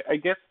here. I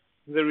guess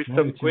there is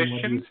some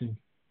question. What do you think?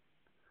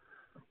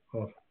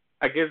 Oh.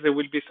 I guess there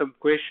will be some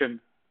question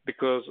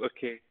because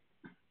okay,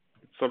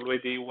 it's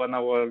already 1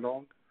 hour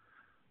long.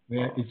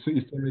 Yeah,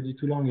 it's already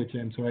too long,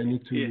 Etienne. So I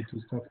need to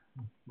stop.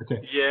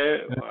 Okay. Yeah,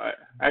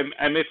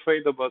 I'm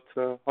afraid about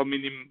how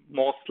many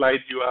more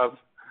slides you have.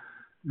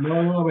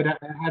 No, but I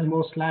had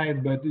more slides,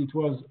 but it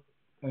was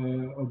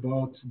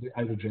about the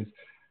hydrogens.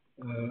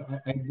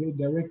 I go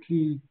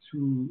directly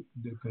to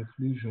the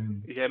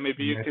conclusion. Yeah,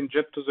 maybe you can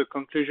jump to the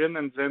conclusion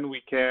and then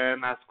we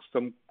can ask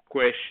some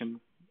questions.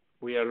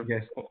 We have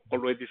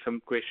already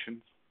some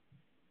questions.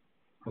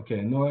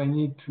 Okay, now I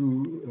need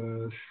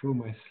to show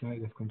my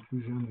slide of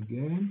conclusion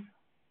again.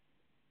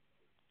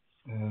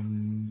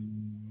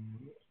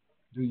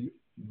 Do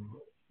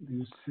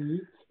you see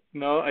it?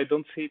 No, I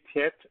don't see it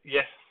yet.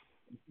 Yes.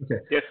 Okay.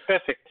 Yes,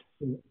 perfect.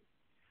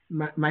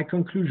 My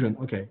conclusion,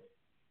 okay.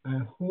 I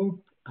hope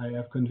I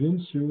have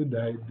convinced you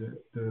that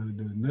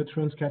the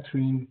neutron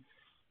scattering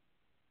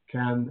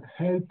can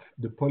help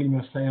the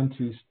polymer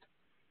scientists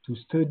to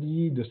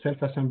study the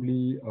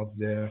self-assembly of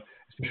their,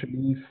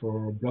 especially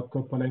for block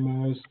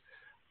copolymers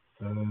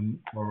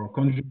or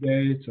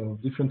conjugates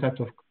of different types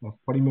of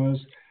polymers.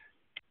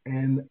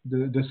 And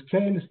the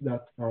scales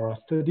that are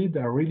studied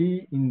are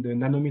really in the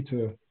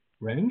nanometer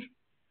range.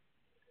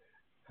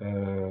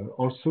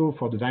 Also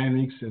for the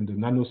dynamics in the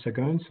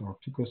nanoseconds or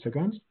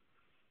picoseconds.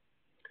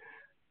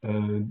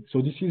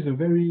 So this is a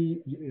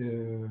very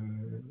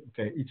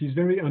okay. It is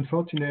very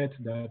unfortunate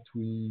that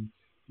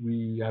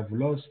we have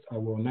lost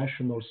our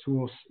national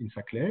source in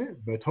Saclay,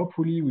 but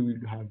hopefully we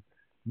will have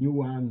new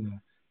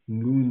one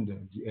in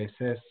Lund, the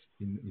SS,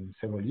 in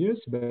several years.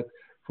 But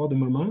for the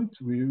moment,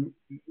 we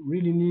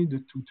really need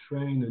to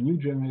train a new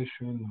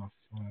generation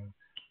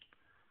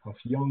of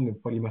young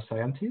polymer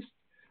scientists.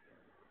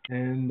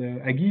 And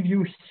I give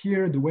you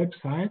here the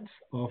website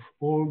of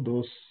all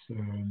those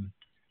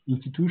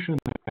institutions.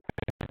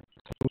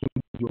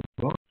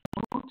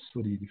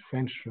 So the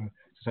French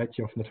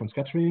Society of Neutron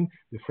Scattering,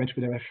 the French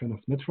Federation of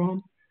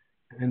Neutron,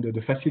 and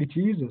the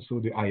facilities, so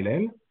the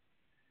ILL.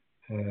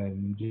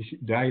 The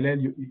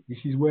ILL, this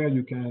is where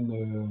you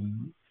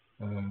can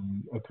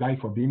apply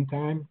for beam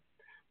time.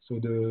 So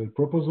the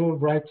proposal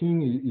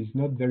writing is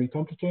not very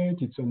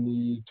complicated. It's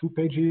only 2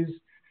 pages.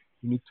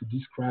 You need to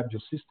describe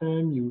your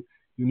system. You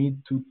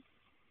need to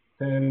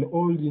tell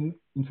all the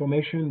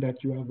information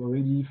that you have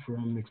already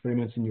from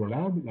experiments in your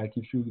lab, like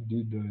if you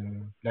did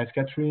light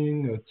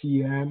scattering,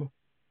 TEM.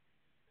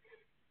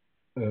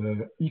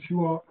 If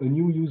you are a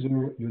new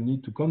user, you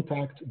need to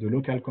contact the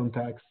local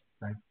contacts,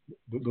 like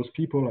those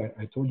people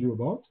I told you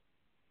about.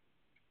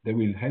 They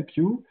will help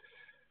you.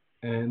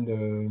 And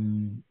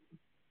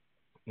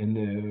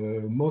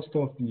most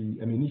of the,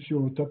 I mean, if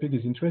your topic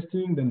is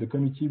interesting, then the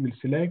committee will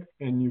select,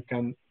 and you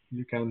can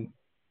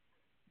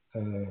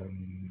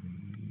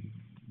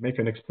make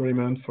an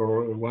experiment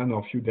for 1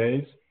 or few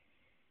days.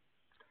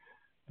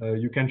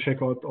 You can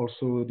check out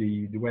also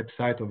the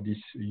website of this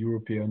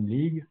European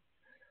League.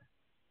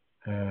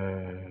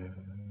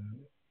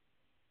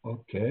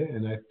 Okay,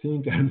 and I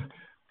think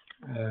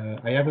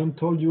I haven't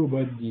told you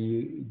about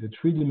the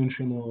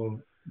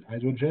 3-dimensional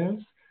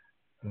hydrogels.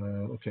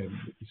 Okay,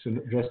 it's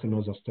just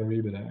another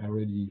story, but I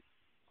already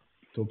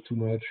talked too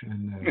much,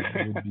 and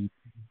I would be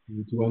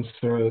to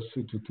answer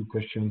to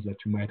questions that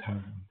you might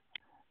have.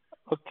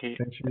 Okay.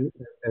 Thank you,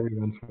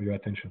 everyone, for your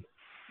attention.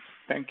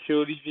 Thank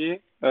you,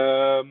 Olivier.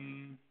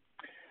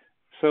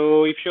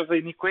 So if you have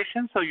any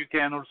questions, so you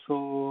can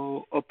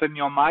also open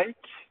your mic.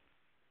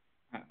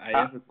 I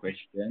have a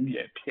question.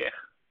 Yeah, Pierre.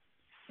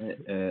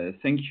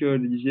 Thank you,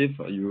 Olivier,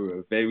 for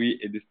your very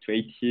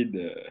illustrated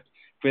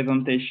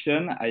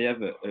presentation. I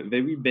have a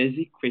very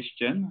basic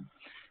question.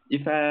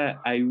 If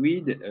I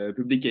read a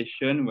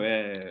publication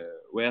where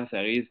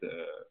there is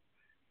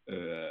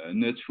a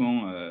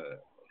neutron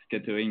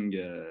scattering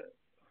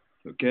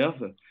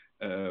curve,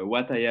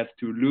 what I have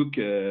to look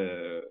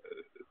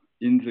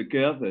in the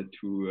curve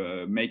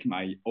to make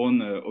my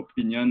own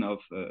opinion of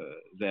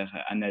their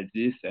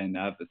analysis and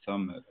have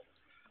some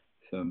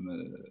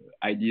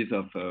ideas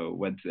of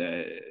what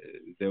they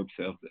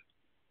observed.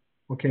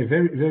 Okay,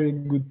 very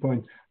good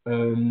point.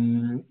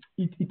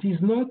 It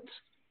is not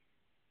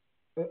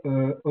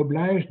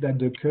obliged that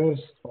the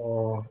curves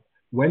are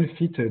well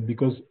fitted,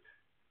 because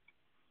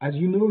as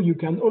you know, you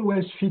can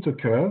always fit a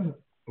curve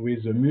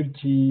with a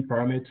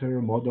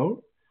multi-parameter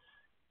model.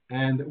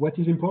 And what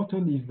is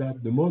important is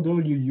that the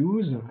model you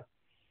use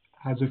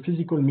has a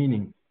physical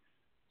meaning.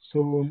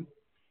 So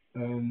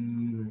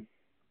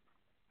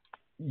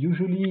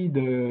usually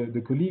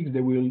the colleagues,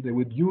 they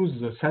would use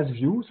the SAS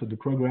view, so the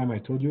program I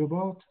told you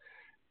about,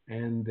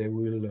 and they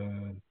will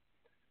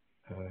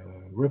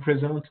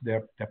represent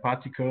their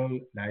particle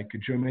like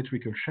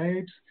geometrical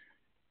shapes.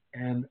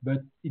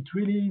 But it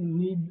really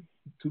need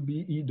to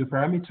be, the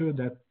parameter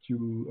that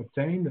you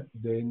obtained,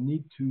 they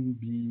need to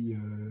be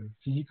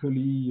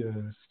physically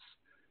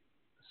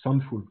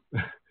soundful.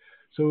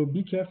 So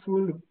be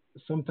careful.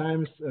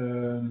 Sometimes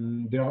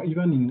there are,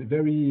 even in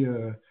very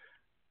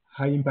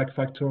high impact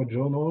factor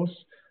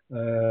journals,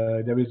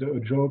 there is a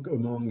joke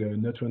among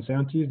neutron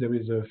scientists. There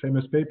is a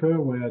famous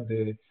paper where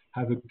they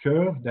have a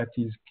curve that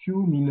is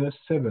Q minus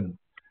 7.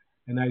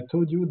 And I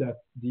told you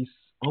that this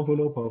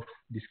envelope of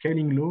the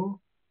scaling law,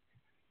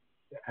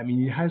 I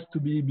mean, it has to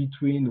be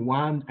between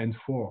 1 and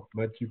 4,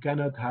 but you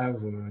cannot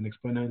have an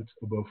exponent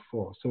above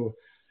 4. So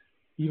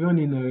even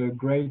in a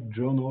great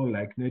journal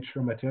like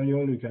Nature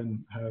Material, you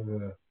can have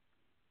a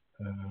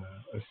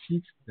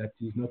fit that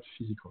is not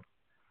physical.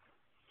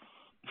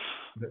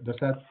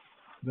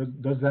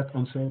 Does that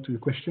answer to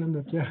your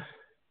question, Pierre?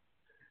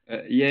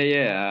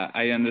 Yeah,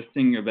 I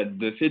understand about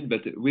the fit,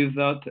 but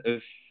without a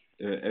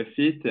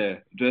fit,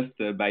 just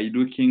by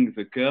looking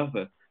the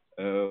curve,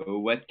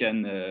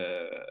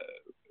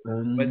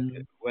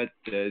 what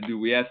do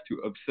we have to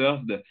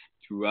observe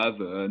to have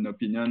an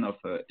opinion of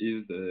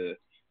is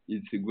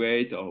it's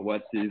great, or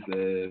what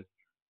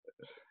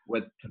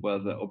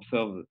was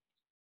observed?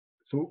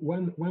 So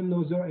one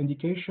other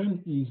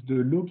indication is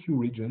the low Q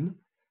region.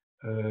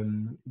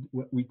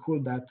 What we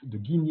call that the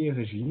Guinier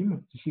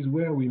regime. This is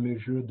where we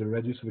measure the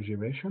radius of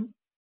gyration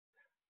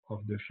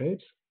of the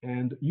shapes.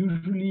 And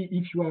usually,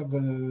 if you have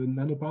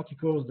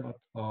nanoparticles that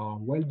are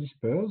well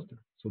dispersed,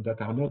 so that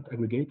are not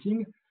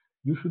aggregating,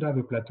 you should have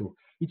a plateau.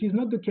 It is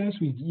not the case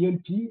with the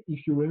ELP.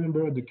 If you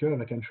remember the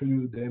curve, I can show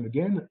you them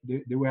again.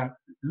 They were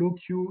low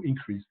Q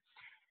increase.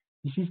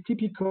 This is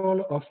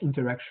typical of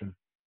interaction.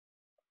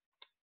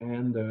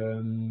 And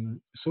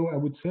so I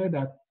would say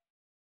that,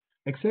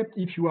 except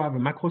if you have a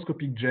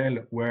macroscopic gel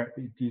where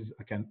it is,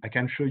 I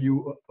can show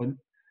you on.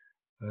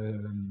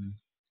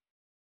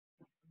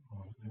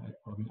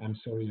 I'm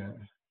sorry, I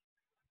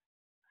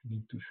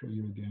need to show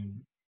you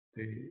again.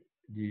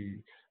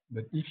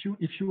 But if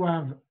you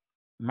have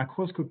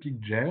macroscopic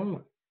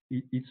gel,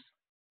 it's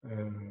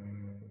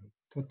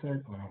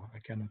total. Well, I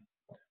cannot.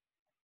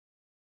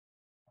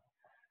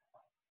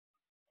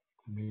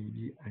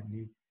 Maybe I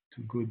need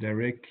to go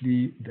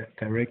directly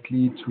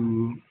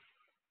to.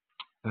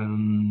 If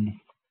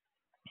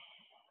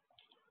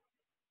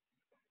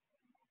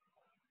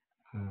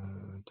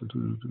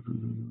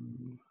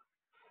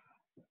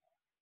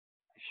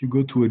you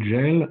go to a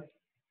gel,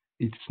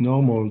 it's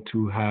normal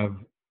to have.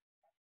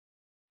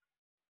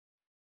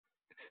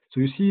 So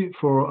you see,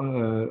 for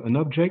an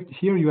object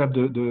here, you have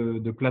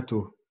the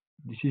plateau.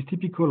 This is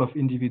typical of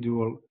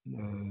individual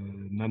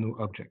nano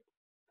object.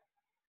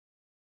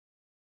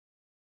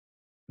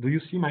 Do you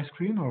see my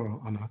screen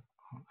or not?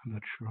 I'm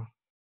not sure.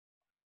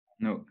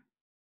 No.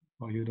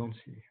 Oh, you don't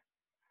see.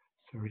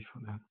 Sorry for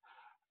that.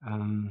 I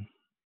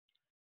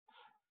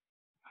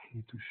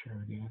need to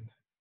share again.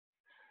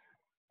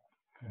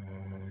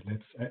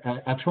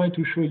 I try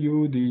to show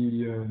you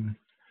the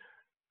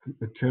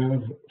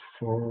curve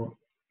for.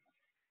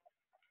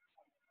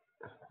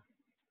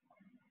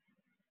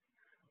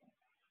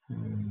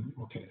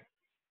 Okay,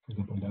 for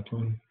example, that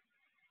one.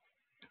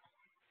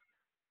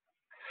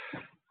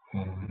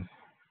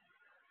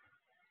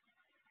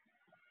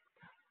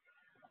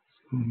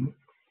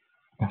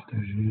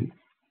 Partager.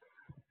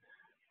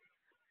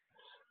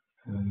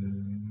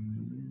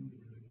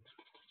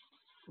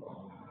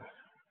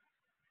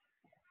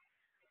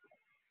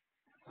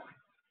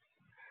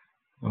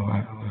 Oh,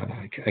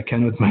 I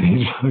cannot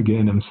manage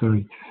again. I'm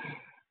sorry.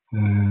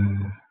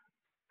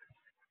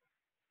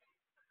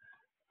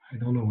 I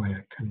don't know why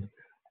I cannot.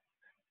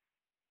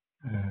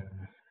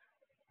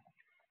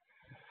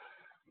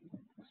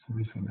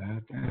 Sorry for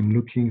that. I'm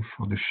looking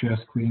for the share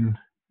screen.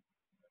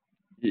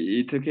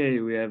 it's okay.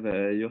 We have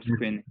your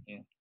screen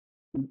here.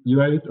 You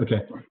have it?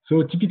 Okay.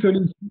 So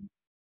typically,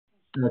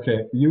 okay,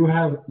 you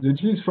have the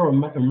G is for a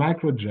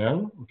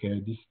microgel.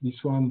 Okay, this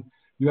one,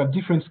 you have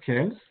different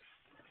scales.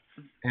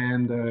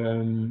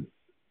 And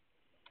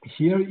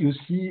here you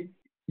see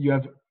you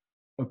have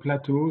a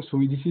plateau. So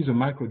this is a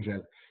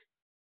microgel.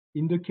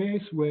 In the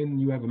case when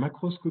you have a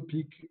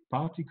macroscopic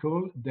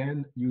particle,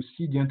 then you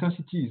see the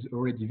intensity is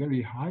already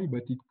very high,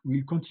 but it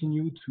will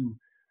continue to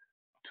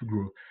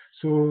grow.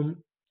 So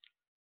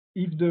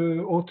if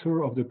the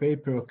author of the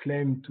paper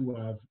claimed to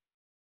have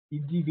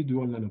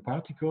individual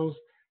nanoparticles,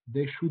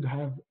 they should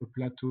have a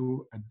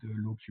plateau at the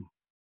low Q.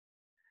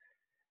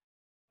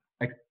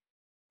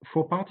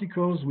 For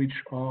particles which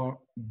are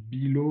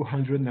below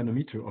 100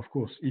 nanometer, of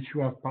course, if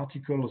you have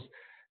particles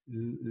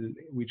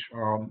which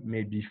are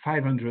maybe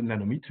 500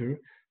 nanometer,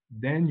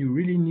 then you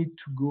really need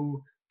to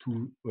go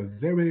to a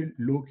very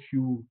low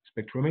Q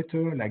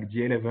spectrometer like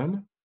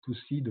D11 to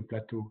see the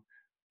plateau.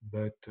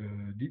 But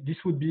this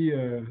would be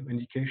an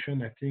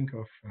indication, I think,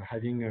 of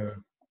having a,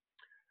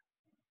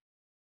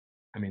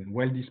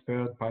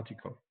 well-dispersed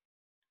particle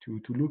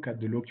to look at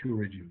the low Q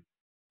regime.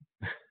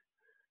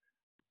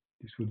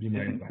 This would be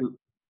my advice.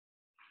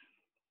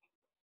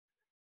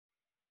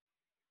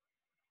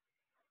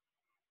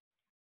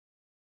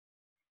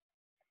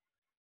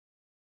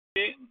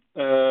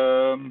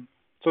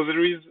 So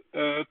there is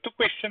 2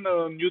 questions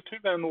on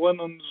YouTube and 1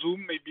 on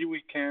Zoom. Maybe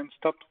we can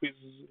start with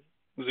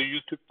the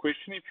YouTube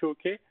question if you're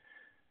okay.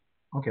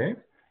 Okay.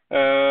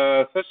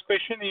 First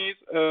question is,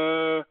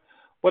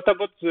 what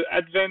about the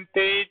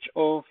advantage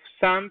of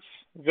SANS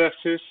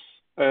versus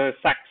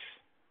SAX?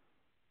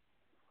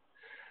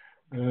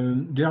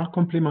 They are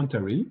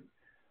complementary.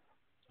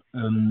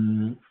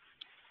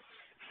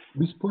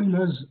 With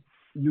polymers,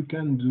 you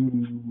can do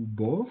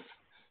both.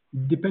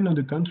 It depends on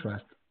the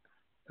contrast.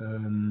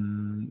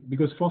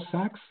 Because for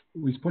SAX,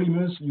 with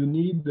polymers, you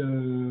need,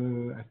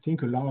 I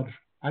think, a large,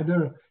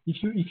 either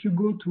if you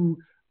go to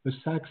a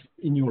SAX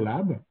in your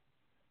lab,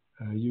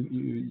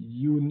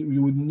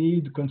 you would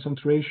need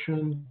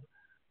concentration,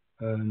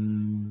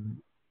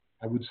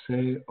 I would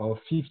say, of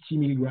 50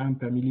 milligram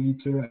per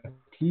milliliter at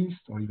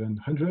least, or even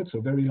 100, so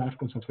very large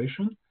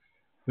concentration.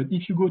 But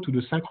if you go to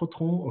the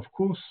synchrotron, of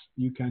course,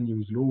 you can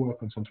use lower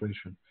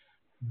concentration.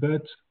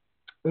 But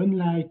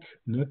unlike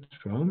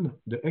neutron,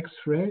 the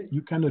X-ray,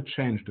 you cannot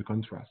change the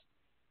contrast.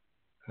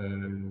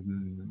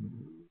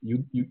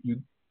 You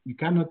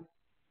cannot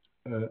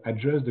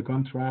adjust the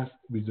contrast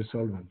with the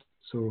solvent.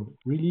 So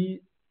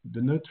really,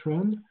 the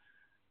neutron,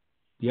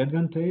 the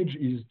advantage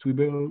is to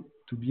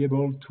be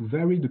able to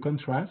vary the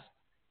contrast.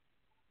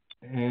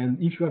 And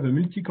if you have a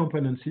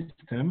multi-component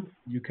system,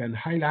 you can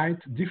highlight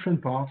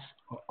different parts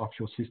of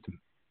your system.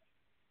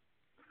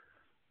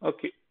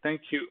 Okay,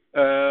 thank you.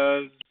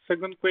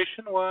 Second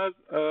question was,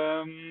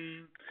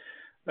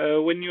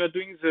 when you are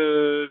doing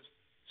the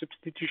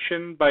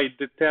substitution by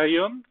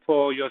deuterium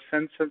for your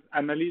sensor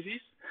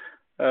analysis,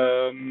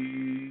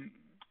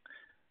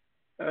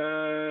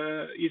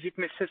 is it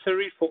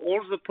necessary for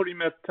all the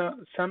polymer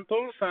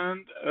samples,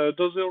 and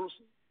does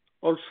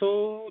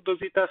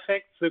it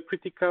affect the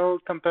critical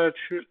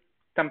temperature,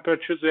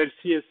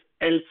 the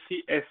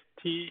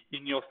LCST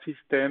in your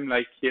system,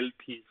 like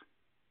ELPs?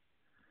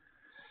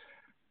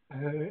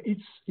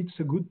 It's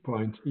a good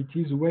point. It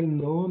is well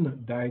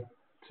known that,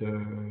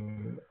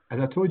 as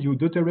I told you,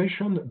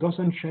 deuteration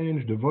doesn't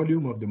change the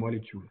volume of the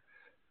molecule,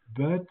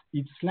 but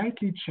it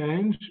slightly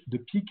changes the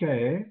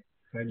pKa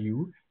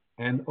value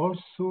and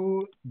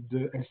also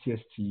the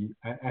LCST.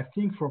 I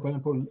think, for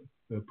example,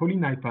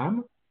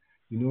 polynipam,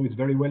 it's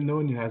very well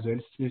known. It has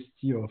an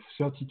LCST of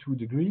 32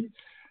 degrees.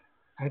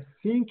 I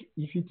think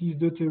if it is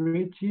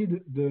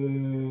deuterated, the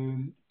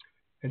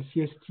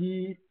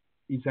LCST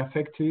is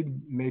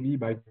affected maybe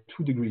by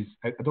 2 degrees.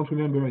 I don't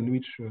remember in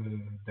which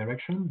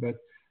direction, but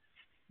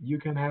you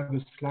can have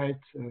a slight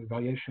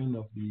variation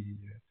of the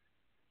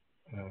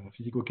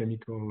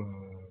physicochemical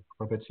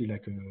property,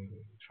 like a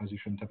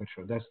transition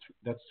temperature.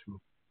 That's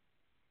true.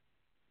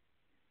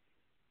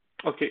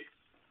 Okay.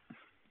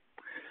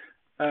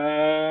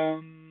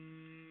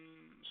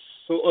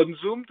 So on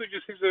Zoom, do you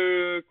see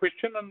the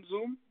question on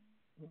Zoom?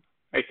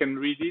 I can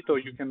read it, or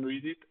you can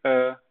read it.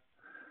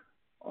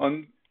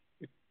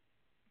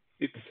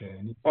 It's okay,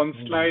 on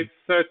slide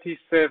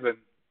 37.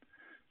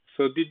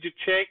 So did you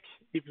check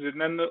if the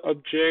nano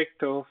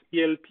object of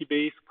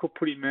ELP-based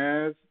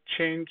copolymers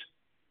change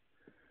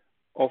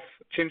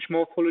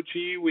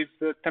morphology with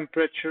the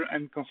temperature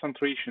and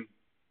concentration?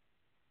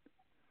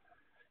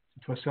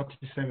 It was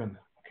 37.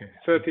 Okay.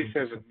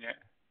 37, yeah.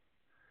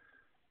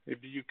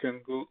 Maybe you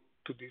can go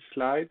to this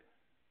slide.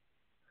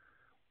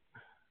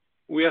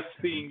 We are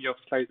seeing your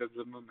slide at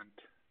the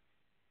moment.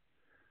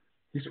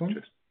 This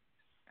one?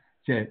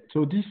 Yeah,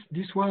 so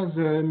this was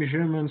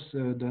measurements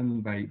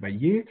done by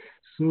Ye.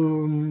 So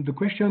the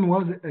question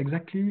was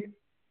exactly?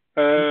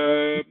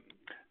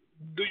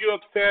 Do you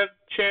observe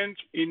change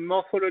in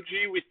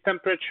morphology with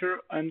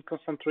temperature and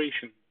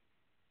concentration?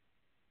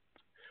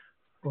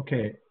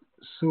 Okay,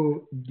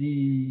 so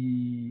the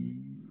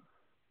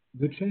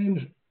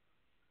change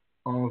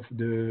of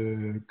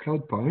the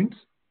cloud point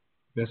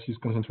versus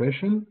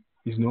concentration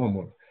is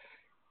normal.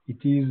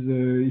 It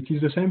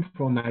is the same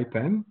for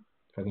NIPAM,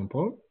 for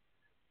example.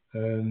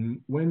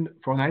 When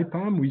for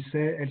NIPAM we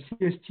say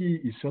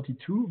LCST is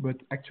 32, but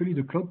actually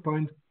the cloud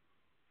point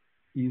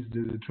is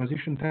the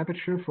transition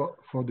temperature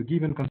for the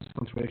given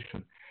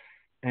concentration.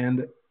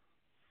 And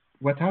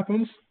what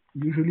happens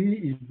usually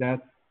is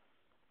that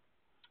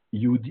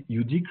you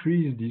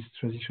decrease this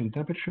transition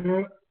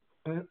temperature,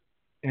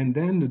 and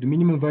then the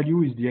minimum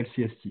value is the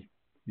LCST.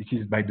 This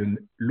is by the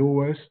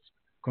lowest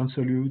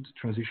consolute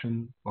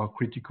transition or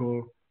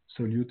critical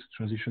solute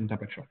transition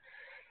temperature.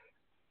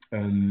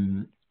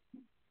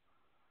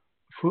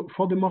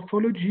 For the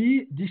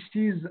morphology, this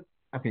is,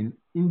 I mean,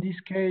 in this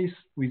case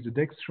with the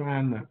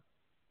dextran,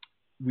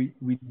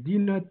 we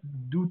did not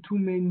do too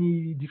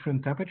many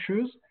different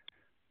temperatures.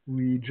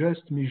 We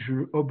just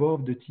measure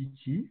above the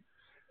TT,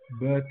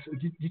 but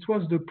this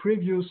was the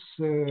previous,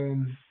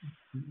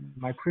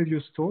 my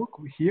previous talk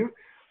here,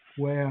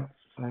 where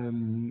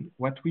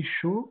what we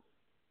show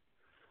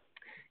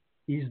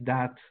is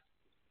that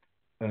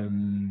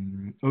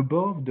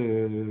above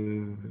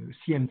the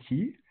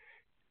CMT,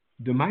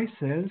 the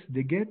micelles,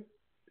 they get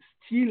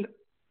still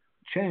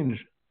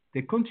change.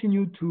 They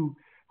continue to,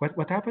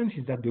 what happens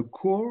is that the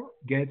core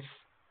gets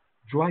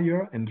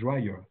drier and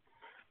drier.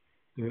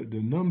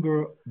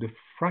 The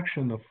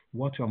fraction of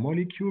water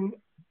molecule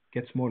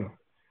gets smaller.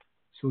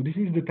 So this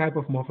is the type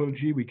of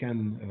morphology we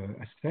can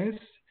assess.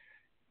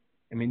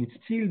 I mean, it's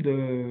still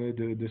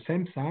the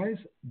same size,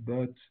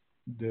 but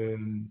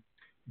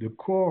the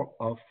core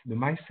of the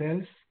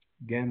micelles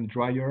get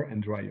drier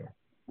and drier.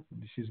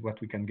 This is what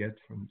we can get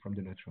from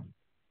the neutron.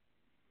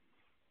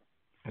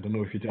 I don't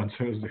know if it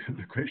answers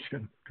the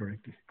question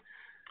correctly.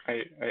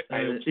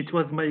 It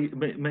was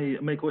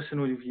my question,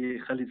 Olivier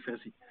Khalid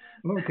Ferzi.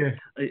 Okay.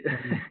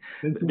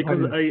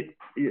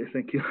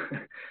 Thank you.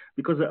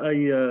 Because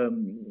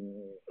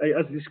I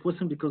asked this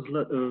question because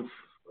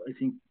I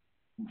think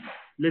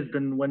less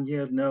than 1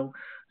 year now,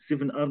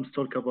 Stephen Arms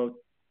talk about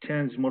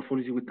change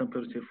morphology with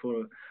temperature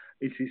for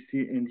HCST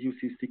and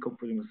UCST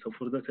copolymers. So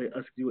for that, I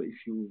asked you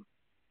if you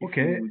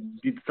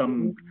did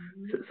some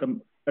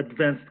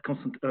advanced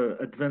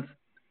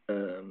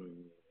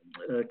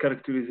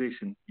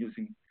characterization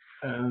using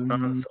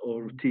France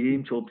or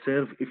team to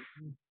observe if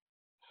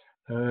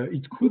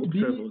it could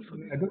be. Also.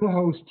 I don't know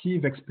how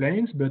Steve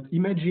explains, but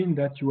imagine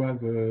that you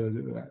have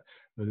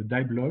a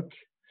dye block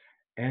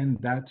and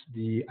that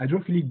the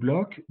hydrophilic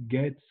block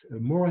gets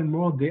more and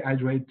more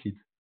dehydrated.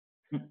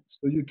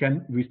 So you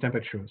can, with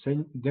temperature,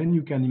 so then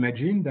you can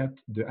imagine that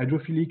the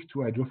hydrophilic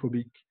to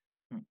hydrophobic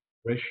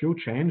ratio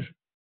change,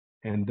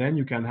 and then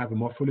you can have a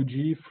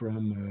morphology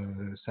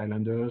from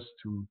cylinders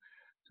to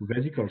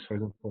vesicles, for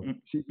example.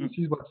 This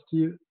is what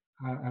Steve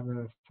have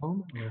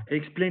found? Or? I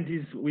explained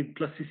this with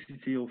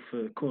plasticity of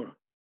core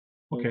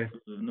of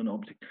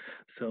non-object.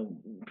 So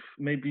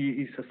maybe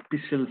it's a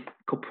special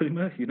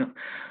copolymer, you know,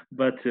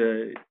 but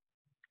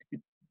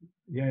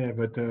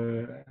but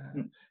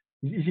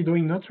is he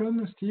doing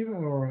neutron, Steve,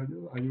 or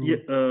are you?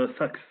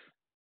 Sax.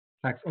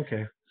 Sax,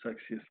 okay. Sax,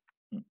 yes.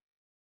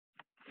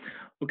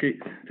 Okay,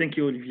 thank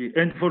you, Olivier.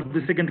 And for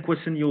the second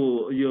question,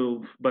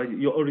 you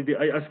already,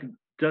 I asked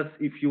just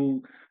if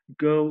you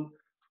go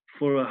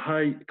for a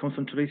high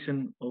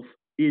concentration of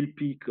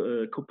ELP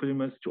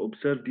copolymers to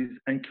observe this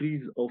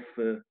increase of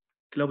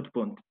cloud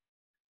bond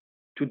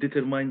to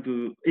determine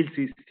the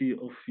LCST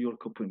of your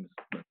copolymers.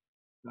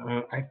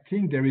 I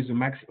think there is a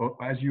max.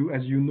 As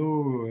you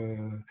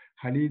know,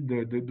 Khalid,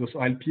 those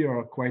LP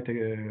are quite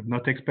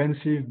not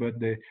expensive, but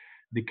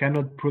they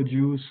cannot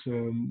produce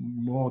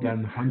more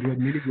than 100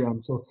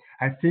 milligrams. So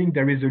I think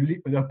there is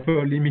an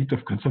upper limit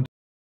of concentration.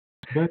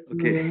 But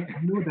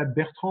I know that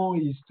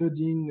Bertrand is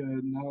studying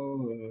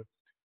now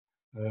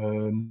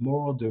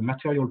more the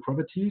material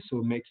properties,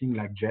 so making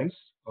like gels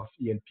of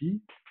ELP.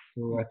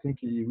 So I think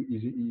he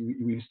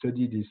will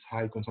study this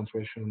high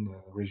concentration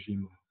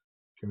regime.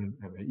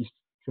 He's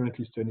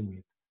currently studying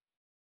it.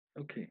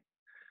 Okay.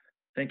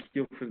 Thank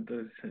you for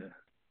this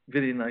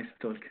very nice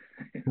talk.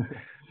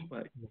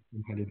 Bye.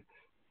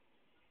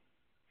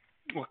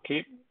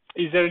 Okay.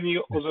 Is there any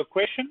other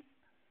question?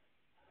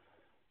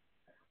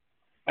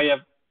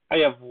 I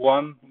have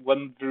one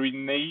very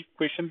naive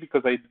question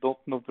because I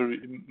don't know very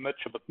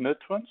much about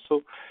neutrons.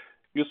 So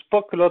you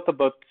spoke a lot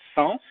about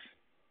sense,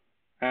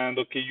 and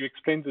you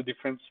explained the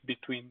difference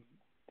between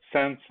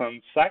sense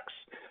and SAX,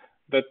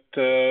 but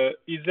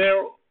is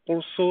there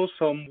also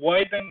some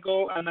wide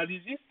angle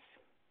analysis?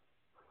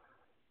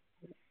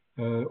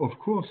 Of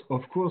course,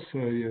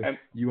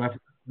 you have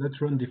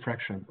neutron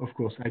diffraction. Of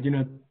course, I did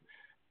not,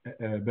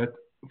 but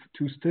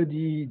to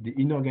study the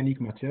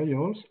inorganic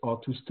materials or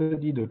to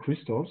study the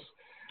crystals,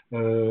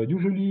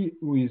 usually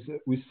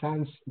with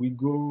SANS we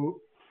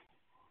go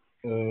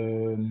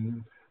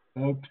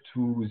up to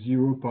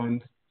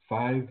 0.5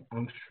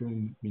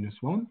 angstrom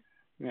 -1.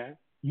 Yeah.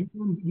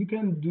 You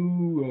can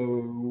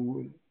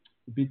do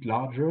a bit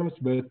larger,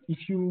 but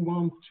if you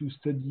want to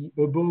study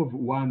above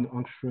 1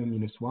 angstrom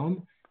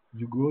 -1,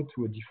 you go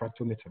to a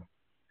diffractometer.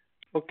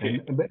 Okay.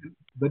 But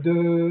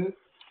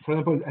for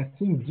example, I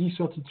think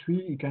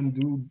D33 you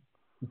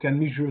can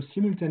measure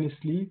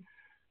simultaneously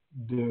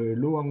the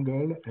low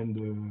angle and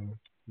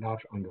the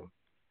large angle.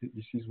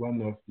 This is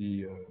one of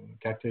the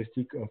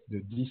characteristics of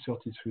the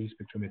D33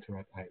 spectrometer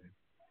at high level.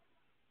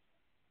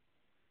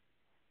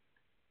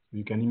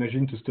 You can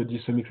imagine to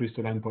study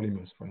semi-crystalline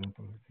polymers, for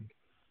example, I think.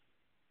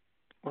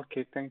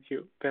 Okay, thank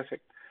you.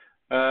 Perfect.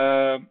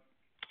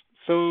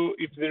 So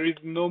if there is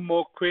no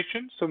more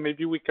questions, so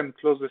maybe we can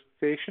close the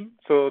session.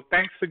 So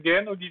thanks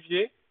again,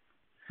 Olivier.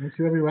 Thank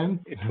you, everyone.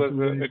 It was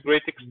a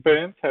great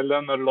experience. I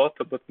learned a lot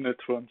about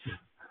neutrons.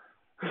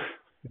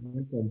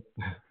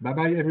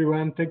 Bye-bye,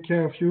 everyone. Take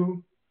care of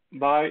you.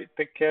 Bye.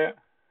 Take care.